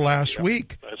over this last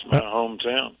week. That's my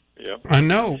hometown. Yep. I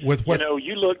know. With what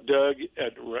you look, Doug,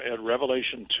 at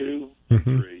Revelation 2 and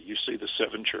 3, you see the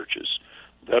 7 churches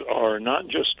that are not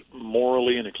just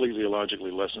morally and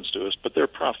ecclesiologically lessons to us, but they're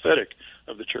prophetic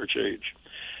of the church age.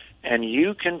 And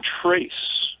you can trace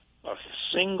a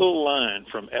single line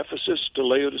from Ephesus to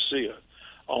Laodicea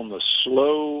on the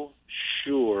slow,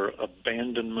 sure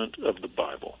abandonment of the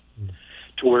Bible,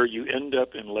 to where you end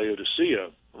up in Laodicea,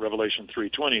 Revelation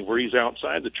 3:20, where he's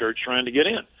outside the church trying to get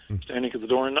in, standing at the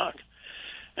door and knock.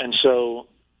 And so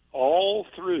all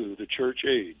through the church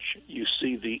age, you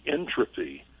see the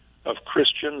entropy of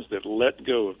Christians that let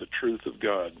go of the truth of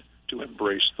God to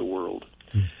embrace the world.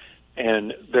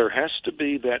 And there has to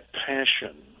be that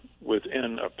passion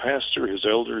within a pastor, his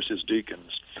elders, his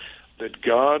deacons, that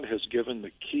God has given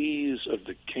the keys of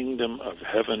the kingdom of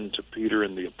heaven to Peter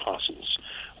and the apostles.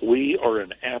 We are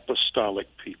an apostolic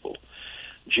people.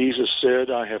 Jesus said,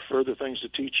 I have further things to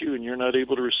teach you, and you're not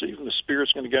able to receive them. The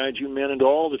Spirit's going to guide you men into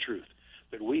all the truth.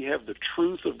 That we have the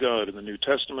truth of God in the New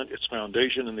Testament, its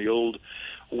foundation in the Old.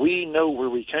 We know where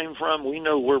we came from. We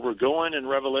know where we're going in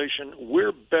Revelation.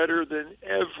 We're better than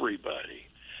everybody.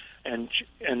 And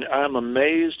I'm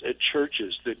amazed at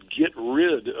churches that get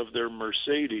rid of their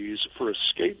Mercedes for a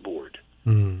skateboard,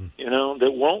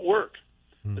 that won't work.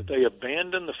 That they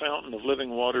abandon the fountain of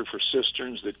living water for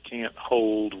cisterns that can't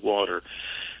hold water.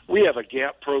 We have a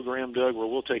GAP program, Doug, where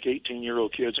we'll take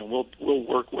 18-year-old kids and we'll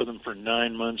work with them for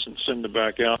 9 months and send them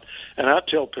back out. And I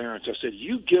tell parents, I said,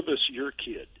 you give us your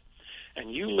kid,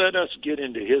 and you let us get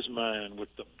into his mind with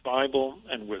the Bible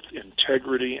and with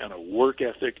integrity and a work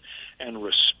ethic and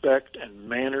respect and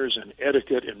manners and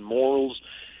etiquette and morals,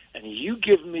 and you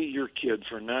give me your kid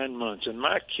for 9 months, and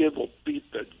my kid will beat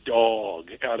the dog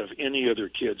out of any other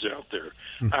kids out there.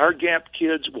 Our GAP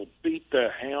kids will beat the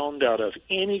hound out of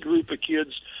any group of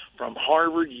kids from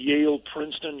Harvard, Yale,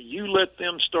 Princeton. You let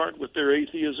them start with their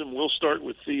atheism, we'll start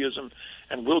with theism,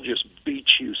 and we'll just beat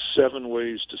you 7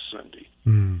 ways to Sunday.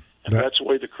 And that's the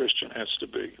way the Christian has to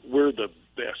be. We're the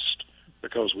best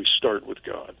because we start with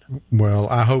God. Well,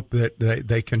 I hope that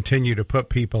they continue to put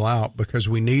people out, because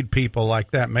we need people like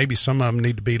that. Maybe some of them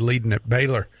need to be leading at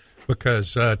Baylor,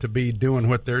 because to be doing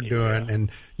what they're doing.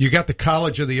 And you got the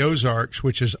College of the Ozarks,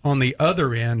 which is on the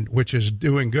other end, which is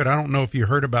doing good. I don't know if you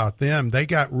heard about them. They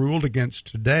got ruled against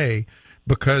today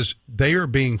because they are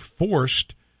being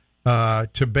forced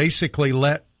to basically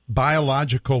let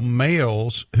biological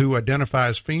males who identify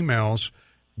as females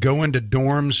go into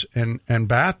dorms and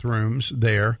bathrooms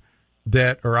there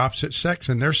that are opposite sex,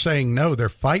 and they're saying no, they're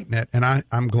fighting it, and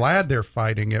I'm glad they're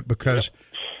fighting it because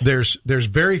there's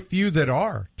very few that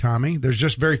are, Tommy. There's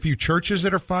just very few churches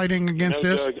that are fighting against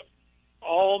this. Doug,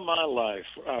 all my life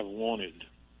I've wanted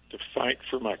to fight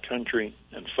for my country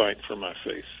and fight for my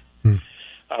faith.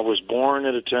 I was born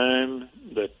at a time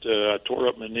that I tore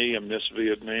up my knee. I missed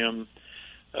Vietnam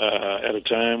at a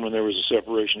time when there was a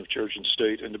separation of church and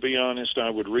state. And to be honest, I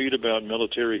would read about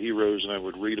military heroes and I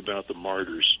would read about the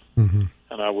martyrs. And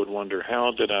I would wonder,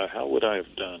 how would I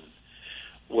have done?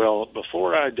 Well,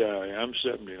 before I die, I'm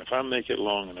 70, and if I make it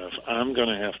long enough, I'm going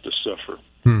to have to suffer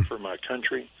for my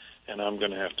country, and I'm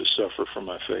going to have to suffer for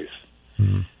my faith.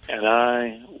 And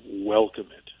I welcome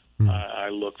it. I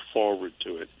look forward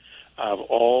to it. I've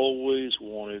always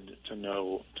wanted to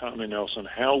know, Tommy Nelson,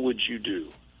 how would you do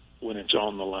when it's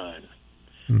on the line?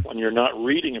 When you're not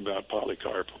reading about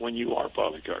Polycarp, when you are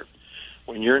Polycarp,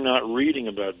 when you're not reading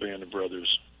about Band of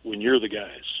Brothers, when you're the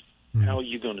guys, how are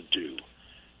you going to do?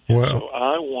 Well, so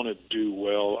I want to do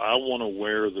well. I want to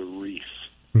wear the wreath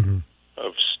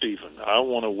of Stephen. I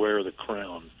want to wear the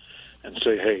crown and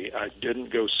say, hey, I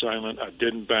didn't go silent. I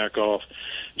didn't back off.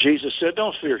 Jesus said,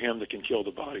 don't fear him that can kill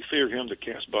the body. Fear him that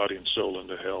casts body and soul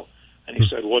into hell. And he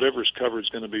said, whatever's covered is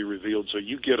going to be revealed. So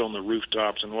you get on the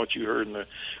rooftops, and what you heard in the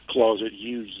closet,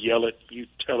 you yell it, you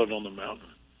tell it on the mountain.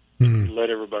 You let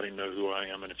everybody know who I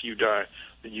am. And if you die,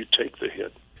 then you take the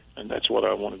hit. And that's what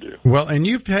I want to do. Well, and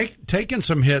you've taken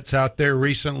some hits out there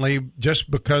recently just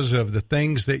because of the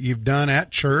things that you've done at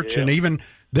church, and even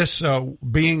this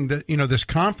being this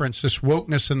conference, this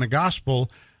wokeness in the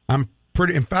gospel. I'm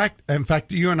pretty. In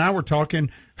fact, you and I were talking.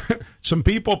 Some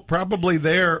people probably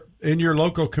there in your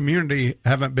local community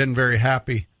haven't been very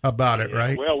happy about it,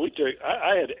 right? Well,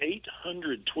 I had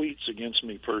 800 tweets against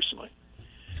me personally.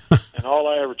 And all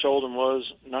I ever told them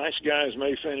was, nice guys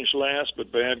may finish last,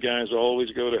 but bad guys always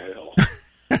go to hell.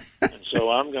 And so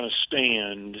I'm going to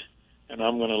stand, and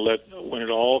I'm going to when it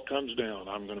all comes down,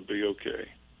 I'm going to be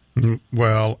okay.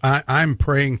 Well, I'm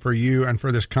praying for you and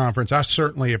for this conference. I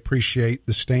certainly appreciate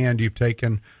the stand you've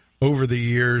taken over the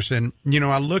years. And,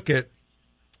 I look at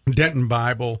Denton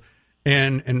Bible,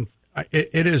 and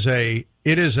it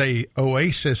is a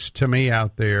oasis to me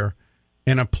out there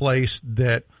in a place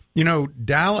that,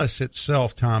 Dallas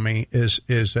itself, Tommy, has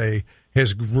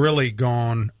really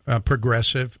gone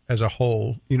progressive as a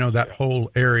whole. That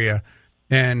whole area,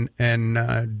 and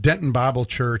Denton Bible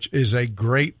Church is a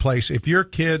great place. If your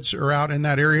kids are out in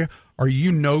that area, or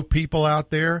people out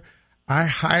there, I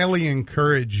highly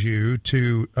encourage you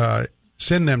to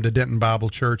send them to Denton Bible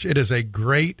Church. It is a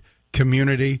great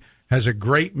community, has a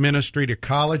great ministry to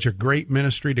college, a great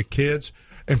ministry to kids.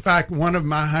 In fact, one of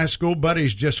my high school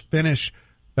buddies just finished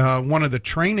one of the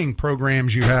training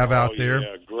programs you have out there.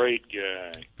 Yeah, great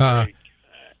guy.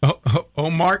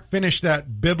 Mark finished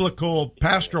that biblical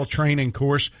pastoral training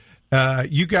course.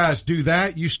 You guys do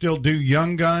that? You still do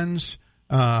Young Guns?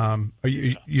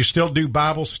 You still do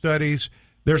Bible studies?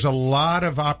 There's a lot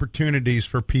of opportunities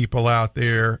for people out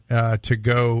there to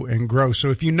go and grow. So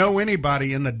if you know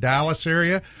anybody in the Dallas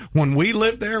area, when we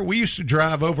lived there, we used to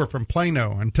drive over from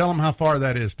Plano, and tell them how far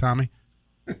that is, Tommy.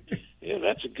 Yeah,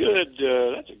 that's a good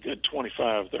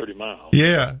 25, 30 miles.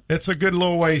 Yeah, it's a good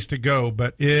little ways to go,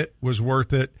 but it was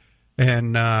worth it.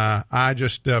 And I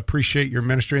just appreciate your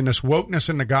ministry. And this Wokeness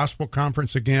in the Gospel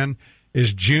Conference, again,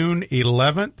 is June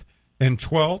 11th and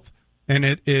 12th. And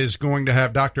it is going to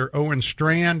have Dr. Owen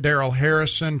Strand, Daryl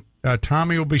Harrison.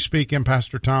 Tommy will be speaking,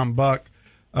 Pastor Tom Buck.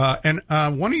 And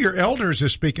one of your elders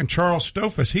is speaking, Charles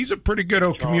Stofus. He's a pretty good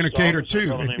old communicator,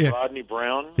 too. A fellow named Rodney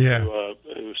Brown,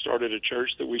 who started a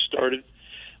church that we started.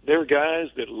 They're guys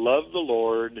that love the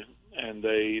Lord, and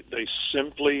they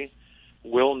simply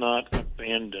will not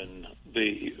abandon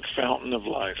the fountain of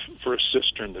life for a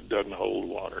cistern that doesn't hold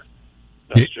water.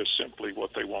 That's just simply what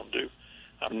they won't do.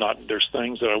 There's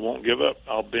things that I won't give up.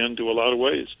 I'll bend to a lot of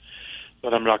ways,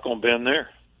 but I'm not going to bend there.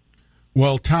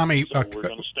 Well, Tommy, so we're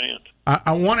going to stand.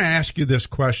 I want to ask you this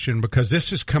question because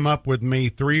this has come up with me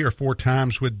 3 or 4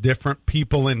 times with different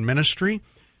people in ministry,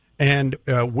 and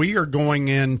we are going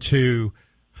into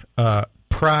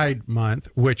Pride Month,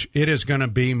 which it is going to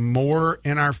be more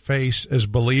in our face as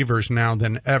believers now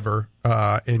than ever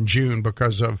in June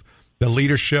because of the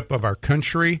leadership of our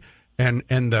country and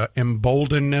the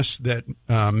emboldenedness that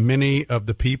many of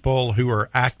the people who are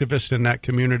activists in that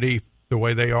community, the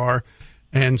way they are.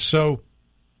 And so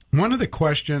one of the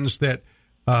questions that,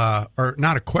 or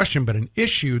not a question, but an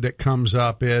issue that comes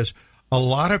up is a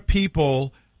lot of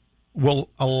people will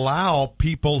allow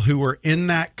people who are in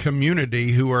that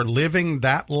community, who are living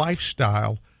that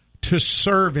lifestyle, to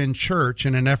serve in church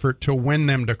in an effort to win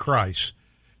them to Christ.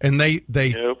 And they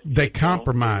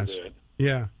compromise.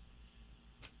 Yeah.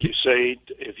 You say,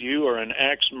 if you are an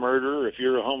axe murderer, if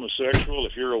you're a homosexual,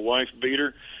 if you're a wife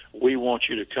beater, we want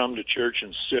you to come to church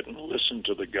and sit and listen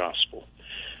to the gospel.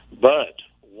 But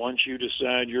once you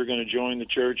decide you're going to join the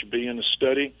church, be in the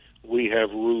study, we have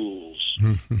rules.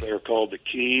 They're called the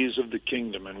keys of the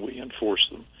kingdom, and we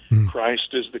enforce them.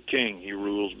 Christ is the king. He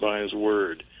rules by his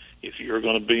word. If you're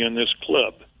going to be in this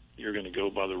club, you're going to go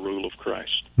by the rule of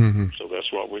Christ. So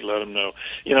that's what we let them know.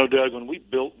 You know, Doug, when we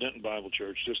built Denton Bible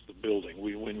Church, just the building,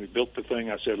 when we built the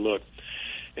thing, I said, look,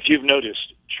 if you've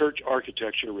noticed, church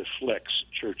architecture reflects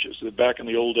churches. Back in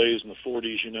the old days, in the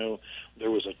 40s, you know, there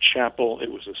was a chapel,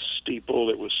 it was a steeple,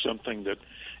 it was something that,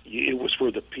 it was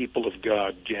where the people of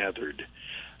God gathered.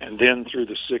 And then through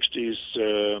the 60s,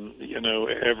 you know,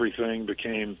 everything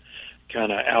became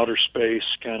kind of outer space,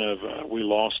 we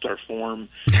lost our form,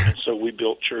 and so we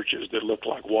built churches that looked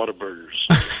like Whataburgers.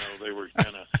 You know, they were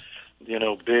kind of, you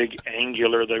know, big,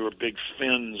 angular. They were big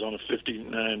fins on a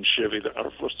 59 Chevy,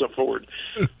 Ford,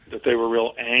 that they were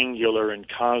real angular and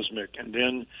cosmic. And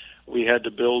then we had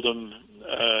to build them,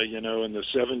 you know, in the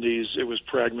 70s, it was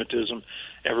pragmatism.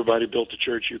 Everybody built a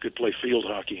church you could play field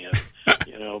hockey in,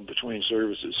 you know, between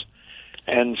services.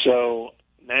 And so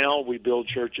now we build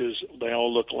churches, they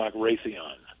all look like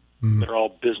Raytheon. They're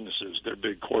all businesses. They're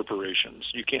big corporations.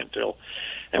 You can't tell.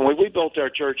 And when we built our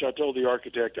church, I told the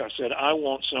architect, I said, I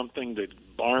want something that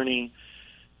Barney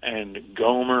and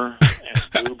Gomer and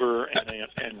Goober and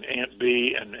Aunt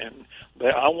Bee, and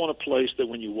I want a place that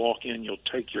when you walk in, you'll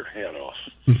take your hat off.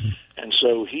 And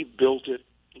so he built it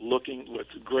looking with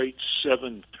great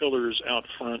 7 pillars out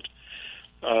front,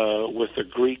 with a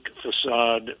Greek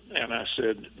facade, and I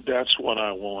said, that's what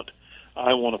I want.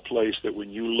 I want a place that when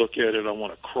you look at it, I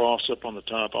want a cross up on the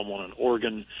top, I want an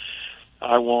organ,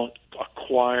 I want a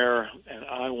choir, and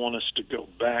I want us to go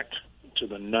back to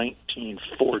the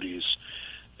 1940s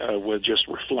with just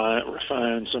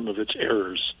refine some of its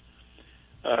errors.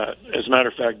 As a matter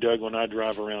of fact, Doug, when I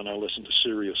drive around, I listen to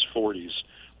Sirius 40s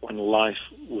when life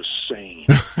was sane.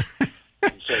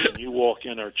 And so when you walk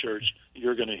in our church,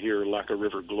 you're going to hear like a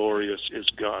river glorious is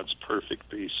God's perfect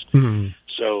peace.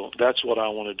 So that's what I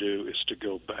want to do, is to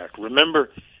go back. Remember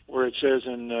where it says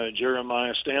in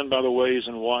Jeremiah, stand by the ways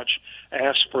and watch,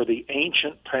 ask for the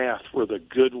ancient path where the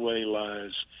good way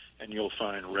lies, and you'll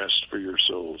find rest for your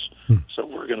souls. So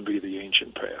we're going to be the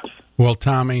ancient path. Well,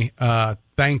 Tommy,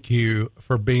 thank you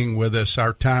for being with us.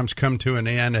 Our time's come to an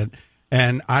end,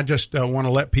 and I just want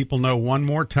to let people know one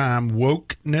more time,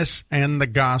 Wokeness and the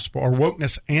Gospel, or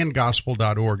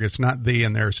wokenessandgospel.org. It's not the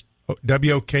in there. It's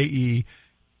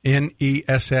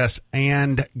WOKENESS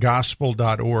and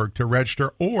gospel.org to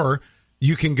register. Or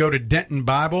you can go to Denton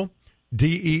Bible,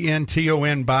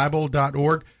 DENTON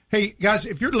Bible.org. Hey, guys,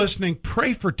 if you're listening,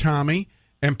 pray for Tommy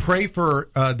and pray for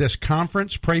this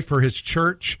conference. Pray for his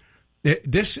church.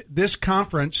 This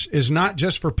conference is not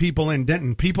just for people in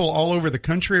Denton. People all over the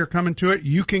country are coming to it.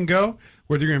 You can go,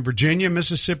 whether you're in Virginia,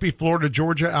 Mississippi, Florida,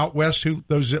 Georgia, out west,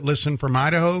 those that listen from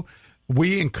Idaho.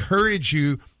 We encourage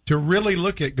you to really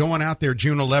look at going out there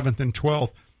June 11th and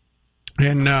 12th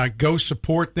and go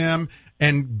support them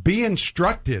and be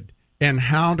instructed in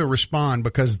how to respond,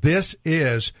 because this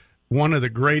is one of the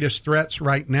greatest threats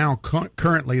right now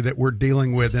currently that we're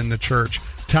dealing with in the church.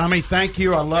 Tommy, thank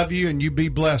you. I love you, and you be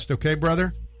blessed. Okay,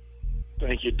 brother?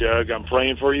 Thank you, Doug. I'm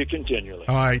praying for you continually.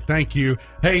 All right, thank you.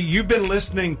 Hey, you've been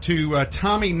listening to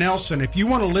Tommy Nelson. If you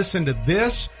want to listen to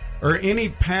this or any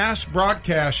past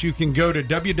broadcasts, you can go to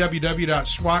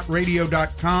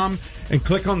www.swatradio.com and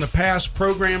click on the past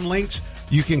program links.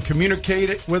 You can communicate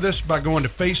it with us by going to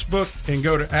Facebook and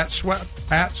go to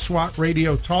 @SWAT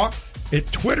Radio Talk. At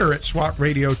Twitter at SWAT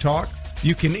Radio Talk.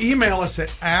 You can email us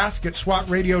at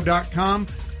ask@swatradio.com.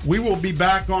 We will be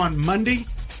back on Monday.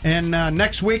 And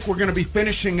next week, we're going to be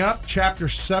finishing up Chapter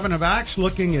 7 of Acts,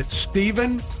 looking at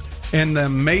Stephen and the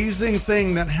amazing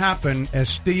thing that happened as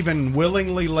Stephen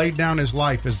willingly laid down his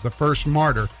life as the first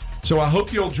martyr. So I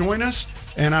hope you'll join us,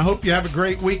 and I hope you have a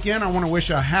great weekend. I want to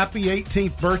wish a happy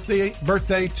 18th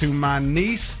birthday to my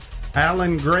niece,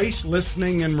 Alan Grace,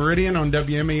 listening in Meridian on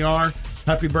WMER.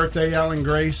 Happy birthday, Alan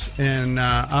Grace, and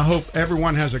I hope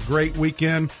everyone has a great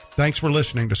weekend. Thanks for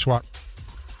listening to SWAT.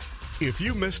 If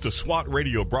you missed a SWAT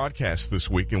radio broadcast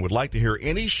this week and would like to hear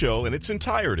any show in its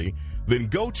entirety, then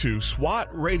go to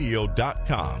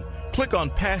SWATradio.com. Click on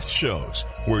past shows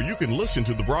where you can listen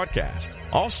to the broadcast.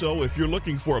 Also, if you're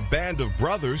looking for a band of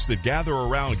brothers that gather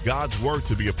around God's Word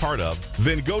to be a part of,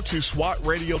 then go to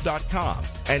SWATradio.com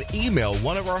and email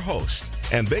one of our hosts,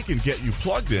 and they can get you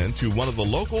plugged in to one of the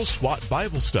local SWAT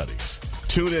Bible studies.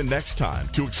 Tune in next time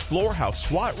to explore how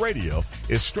SWAT Radio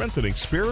is strengthening spiritual